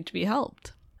they need to be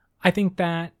helped. I think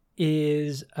that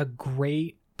is a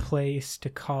great place to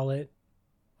call it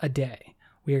a day.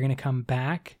 We are going to come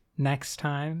back next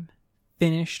time,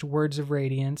 finished Words of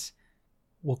Radiance.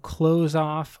 We'll close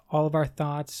off all of our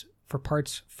thoughts for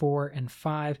parts 4 and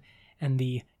 5 and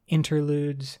the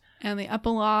interludes. And the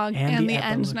epilogue and the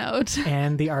end note.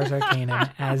 And the Ars Arcanum,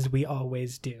 as we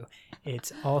always do.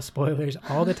 It's all spoilers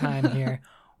all the time here.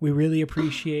 We really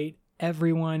appreciate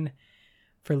everyone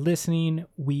for listening.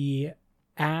 We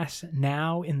ask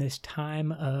now in this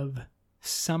time of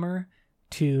summer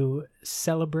to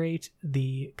celebrate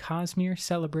the Cosmere,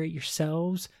 celebrate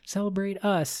yourselves, celebrate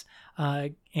us,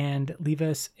 and leave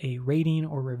us a rating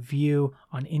or review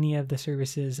on any of the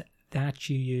services that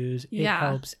you use. It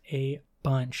helps a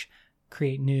bunch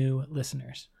create new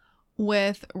listeners.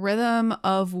 With Rhythm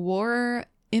of War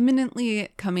imminently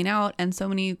coming out and so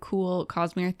many cool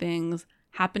Cosmere things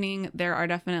happening, there are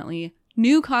definitely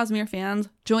new Cosmere fans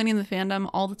joining the fandom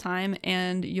all the time,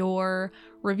 and your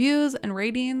reviews and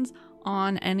ratings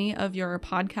on any of your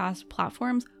podcast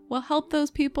platforms will help those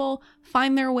people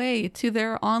find their way to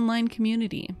their online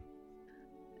community.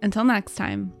 Until next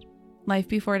time, life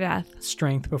before death,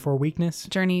 strength before weakness,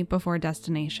 journey before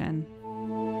destination.